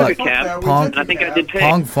 We took a cab. Pong- I think I did pay.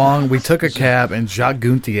 Pong Fong, we took a cab, and Jacques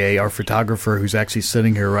Guntier, our photographer, who's actually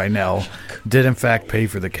sitting here right now, did in fact pay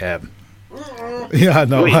for the cab. Yeah, I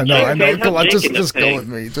know. Wait, Come on, Jake just go pay. with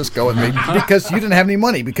me. Just go with me. Because you didn't have any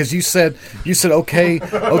money. Because you said,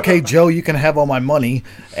 okay, Joe, you can have all my money,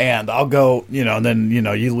 and I'll go, and then,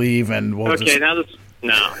 you leave, and we'll Okay, just... now this.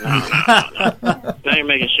 No. Now you're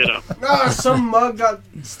making shit up. Nah, some mug got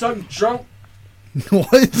stuck drunk.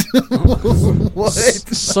 What? What?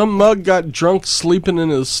 Some mug got drunk sleeping in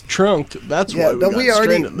his trunk. That's why we got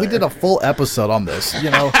stranded we there. did a full episode on this.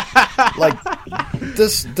 Like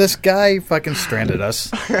this guy fucking stranded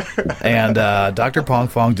us, and Dr. Pong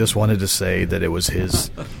Fong just wanted to say that it was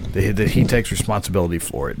that he takes responsibility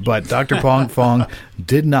for it. But Dr. Pong Fong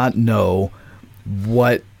did not know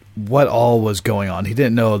what all was going on. He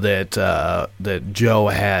didn't know that Joe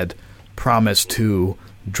had promised to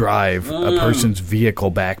drive a person's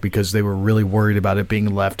vehicle back because they were really worried about it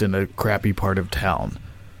being left in a crappy part of town.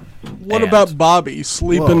 What about Bobby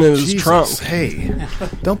sleeping in his Jesus, trunk? Hey,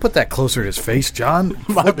 don't put that closer to his face, John.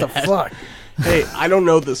 What the fuck? Hey, I don't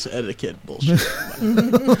know this etiquette bullshit.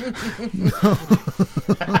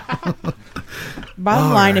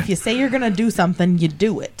 Bottom line, if you say you're going to do something, you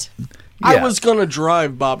do it. I Yeah. was going to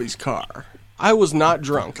drive Bobby's car. I was not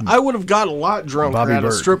drunk. I would have got a lot drunker Bobby at a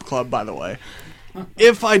Bird. strip club, by the way.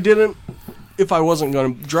 If I wasn't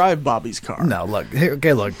going to drive Bobby's car. No, look.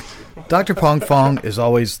 Look. Dr. Pong Fong is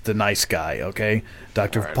always the nice guy, okay?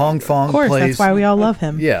 Dr. Pong Fong Of course, plays... that's why we all love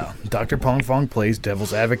him. Yeah, Dr. Pong Fong plays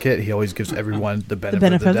devil's advocate. He always gives everyone the benefit, The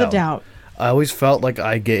benefit of the doubt. I always felt like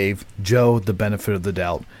I gave Joe the benefit of the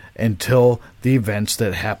doubt until the events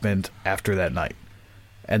that happened after that night.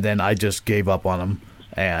 And then I just gave up on him.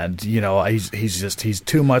 And, he's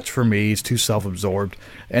too much for me. He's too self-absorbed.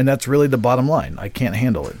 And that's really the bottom line. I can't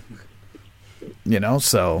handle it.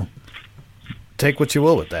 So take what you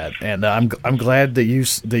will with that. And I'm glad that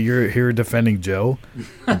you're here defending Joe.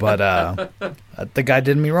 But the guy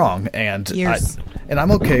did me wrong. And Years.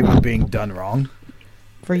 I'm okay with being done wrong.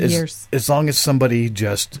 For years. As long as somebody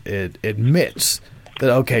just admits that,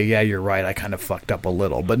 okay, yeah, you're right, I kind of fucked up a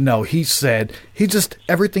little. But no,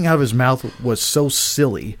 everything out of his mouth was so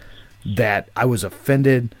silly that I was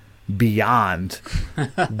offended beyond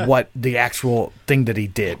what the actual thing that he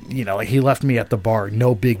did. He left me at the bar,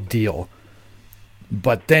 no big deal.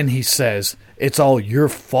 But then he says, it's all your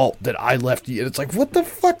fault that I left you. And it's like, what the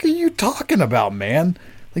fuck are you talking about, man?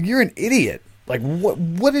 Like, you're an idiot. Like,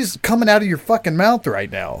 what is coming out of your fucking mouth right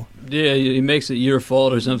now? Yeah, he makes it your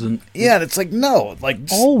fault or something. Yeah, and it's like, no. Like,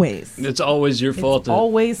 Always. It's always your fault. It's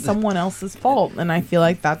always someone else's fault. And I feel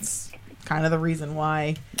like that's kind of the reason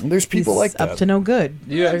why there's people he's like that. up to no good.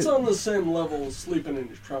 It's on the same level as sleeping in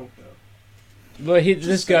his trunk, though. But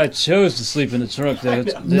this guy chose to sleep in the trunk.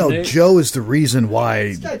 No, Joe is the reason why.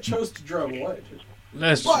 This guy chose to drive away.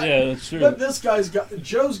 That's true. But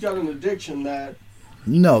Joe's got an addiction that...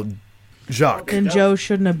 No, Jacques. And Joe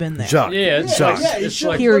shouldn't have been there. Jacques. Yeah, Jacques. he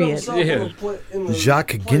should have Period. put himself in the Jacques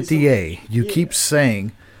place of- Gintier. You keep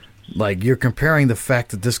saying, like, you're comparing the fact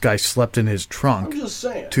that this guy slept in his trunk I'm just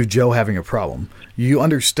saying. to Joe having a problem. You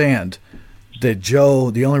understand that Joe,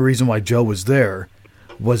 the only reason why Joe was there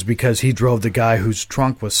was because he drove the guy whose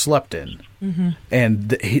trunk was slept in. Mm-hmm. And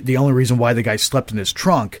the only reason why the guy slept in his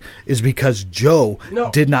trunk is because Joe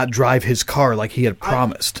did not drive his car like he had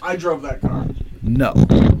promised. I drove that car. No,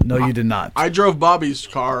 you did not. I drove Bobby's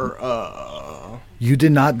car. You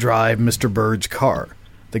did not drive Mr. Bird's car.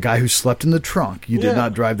 The guy who slept in the trunk, you did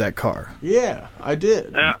not drive that car. Yeah, I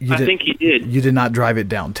did. I think he did. You did not drive it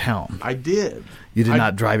downtown. I did. You did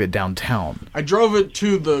not drive it downtown. I drove it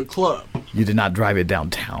to the club. You did not drive it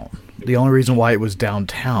downtown. The only reason why it was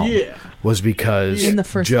downtown was because In the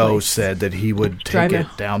first Joe place. said that he would Drive take it-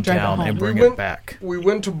 it downtown drive it and home. bring it back. We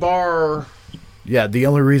went to bar. Yeah, the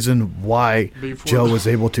only reason why Before Joe the- was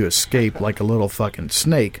able to escape like a little fucking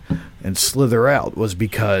snake and slither out was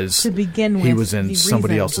because To begin with, he was in the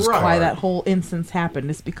somebody reason else's why car. that whole instance happened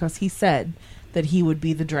is because he said that he would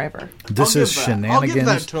be the driver. This I'll is give that. shenanigans. I'll give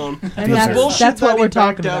that to him. And These that's, are- Bullshit that's that what he we're backed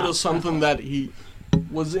talking out about. of something that he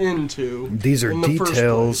was into. These are in the first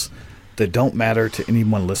details place. that don't matter to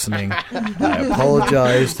anyone listening. I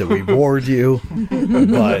apologize that we bored you,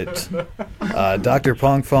 but Dr.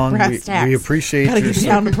 Pong Fong, Brass we tacks. appreciate Gotta your get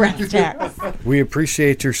down to brass tacks. We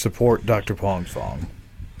appreciate your support, Dr. Pong Fong.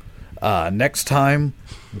 Next time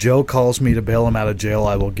Joe calls me to bail him out of jail,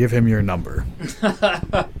 I will give him your number.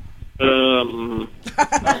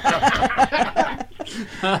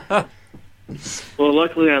 Well,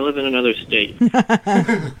 luckily I live in another state.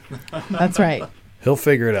 That's right. He'll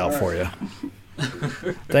figure it out for you.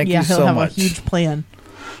 Thank you He'll so have much. a huge plan.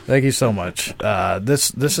 Thank you so much.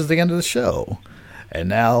 This is the end of the show. And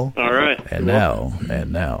now, All right. and now,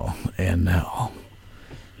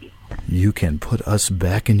 you can put us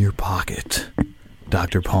back in your pocket,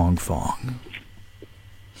 Dr. Pong Fong.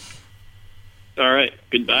 All right.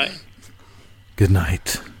 Goodbye. Good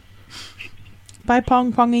night. Bye,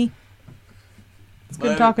 Pong Fong-e. It's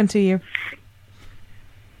good talking to you.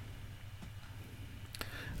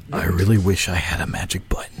 I really wish I had a magic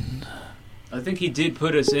button. I think he did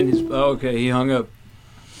put us in his... Oh, okay, he hung up.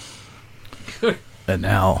 And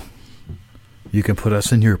now, you can put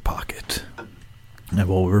us in your pocket. And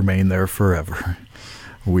we'll remain there forever.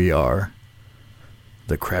 We are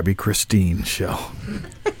the Krabby Christine Show.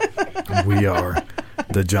 We are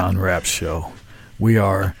the John Rapp Show. We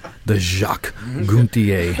are the Jacques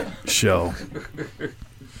Guntier Show.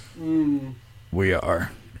 We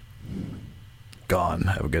are gone.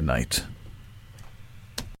 Have a good night.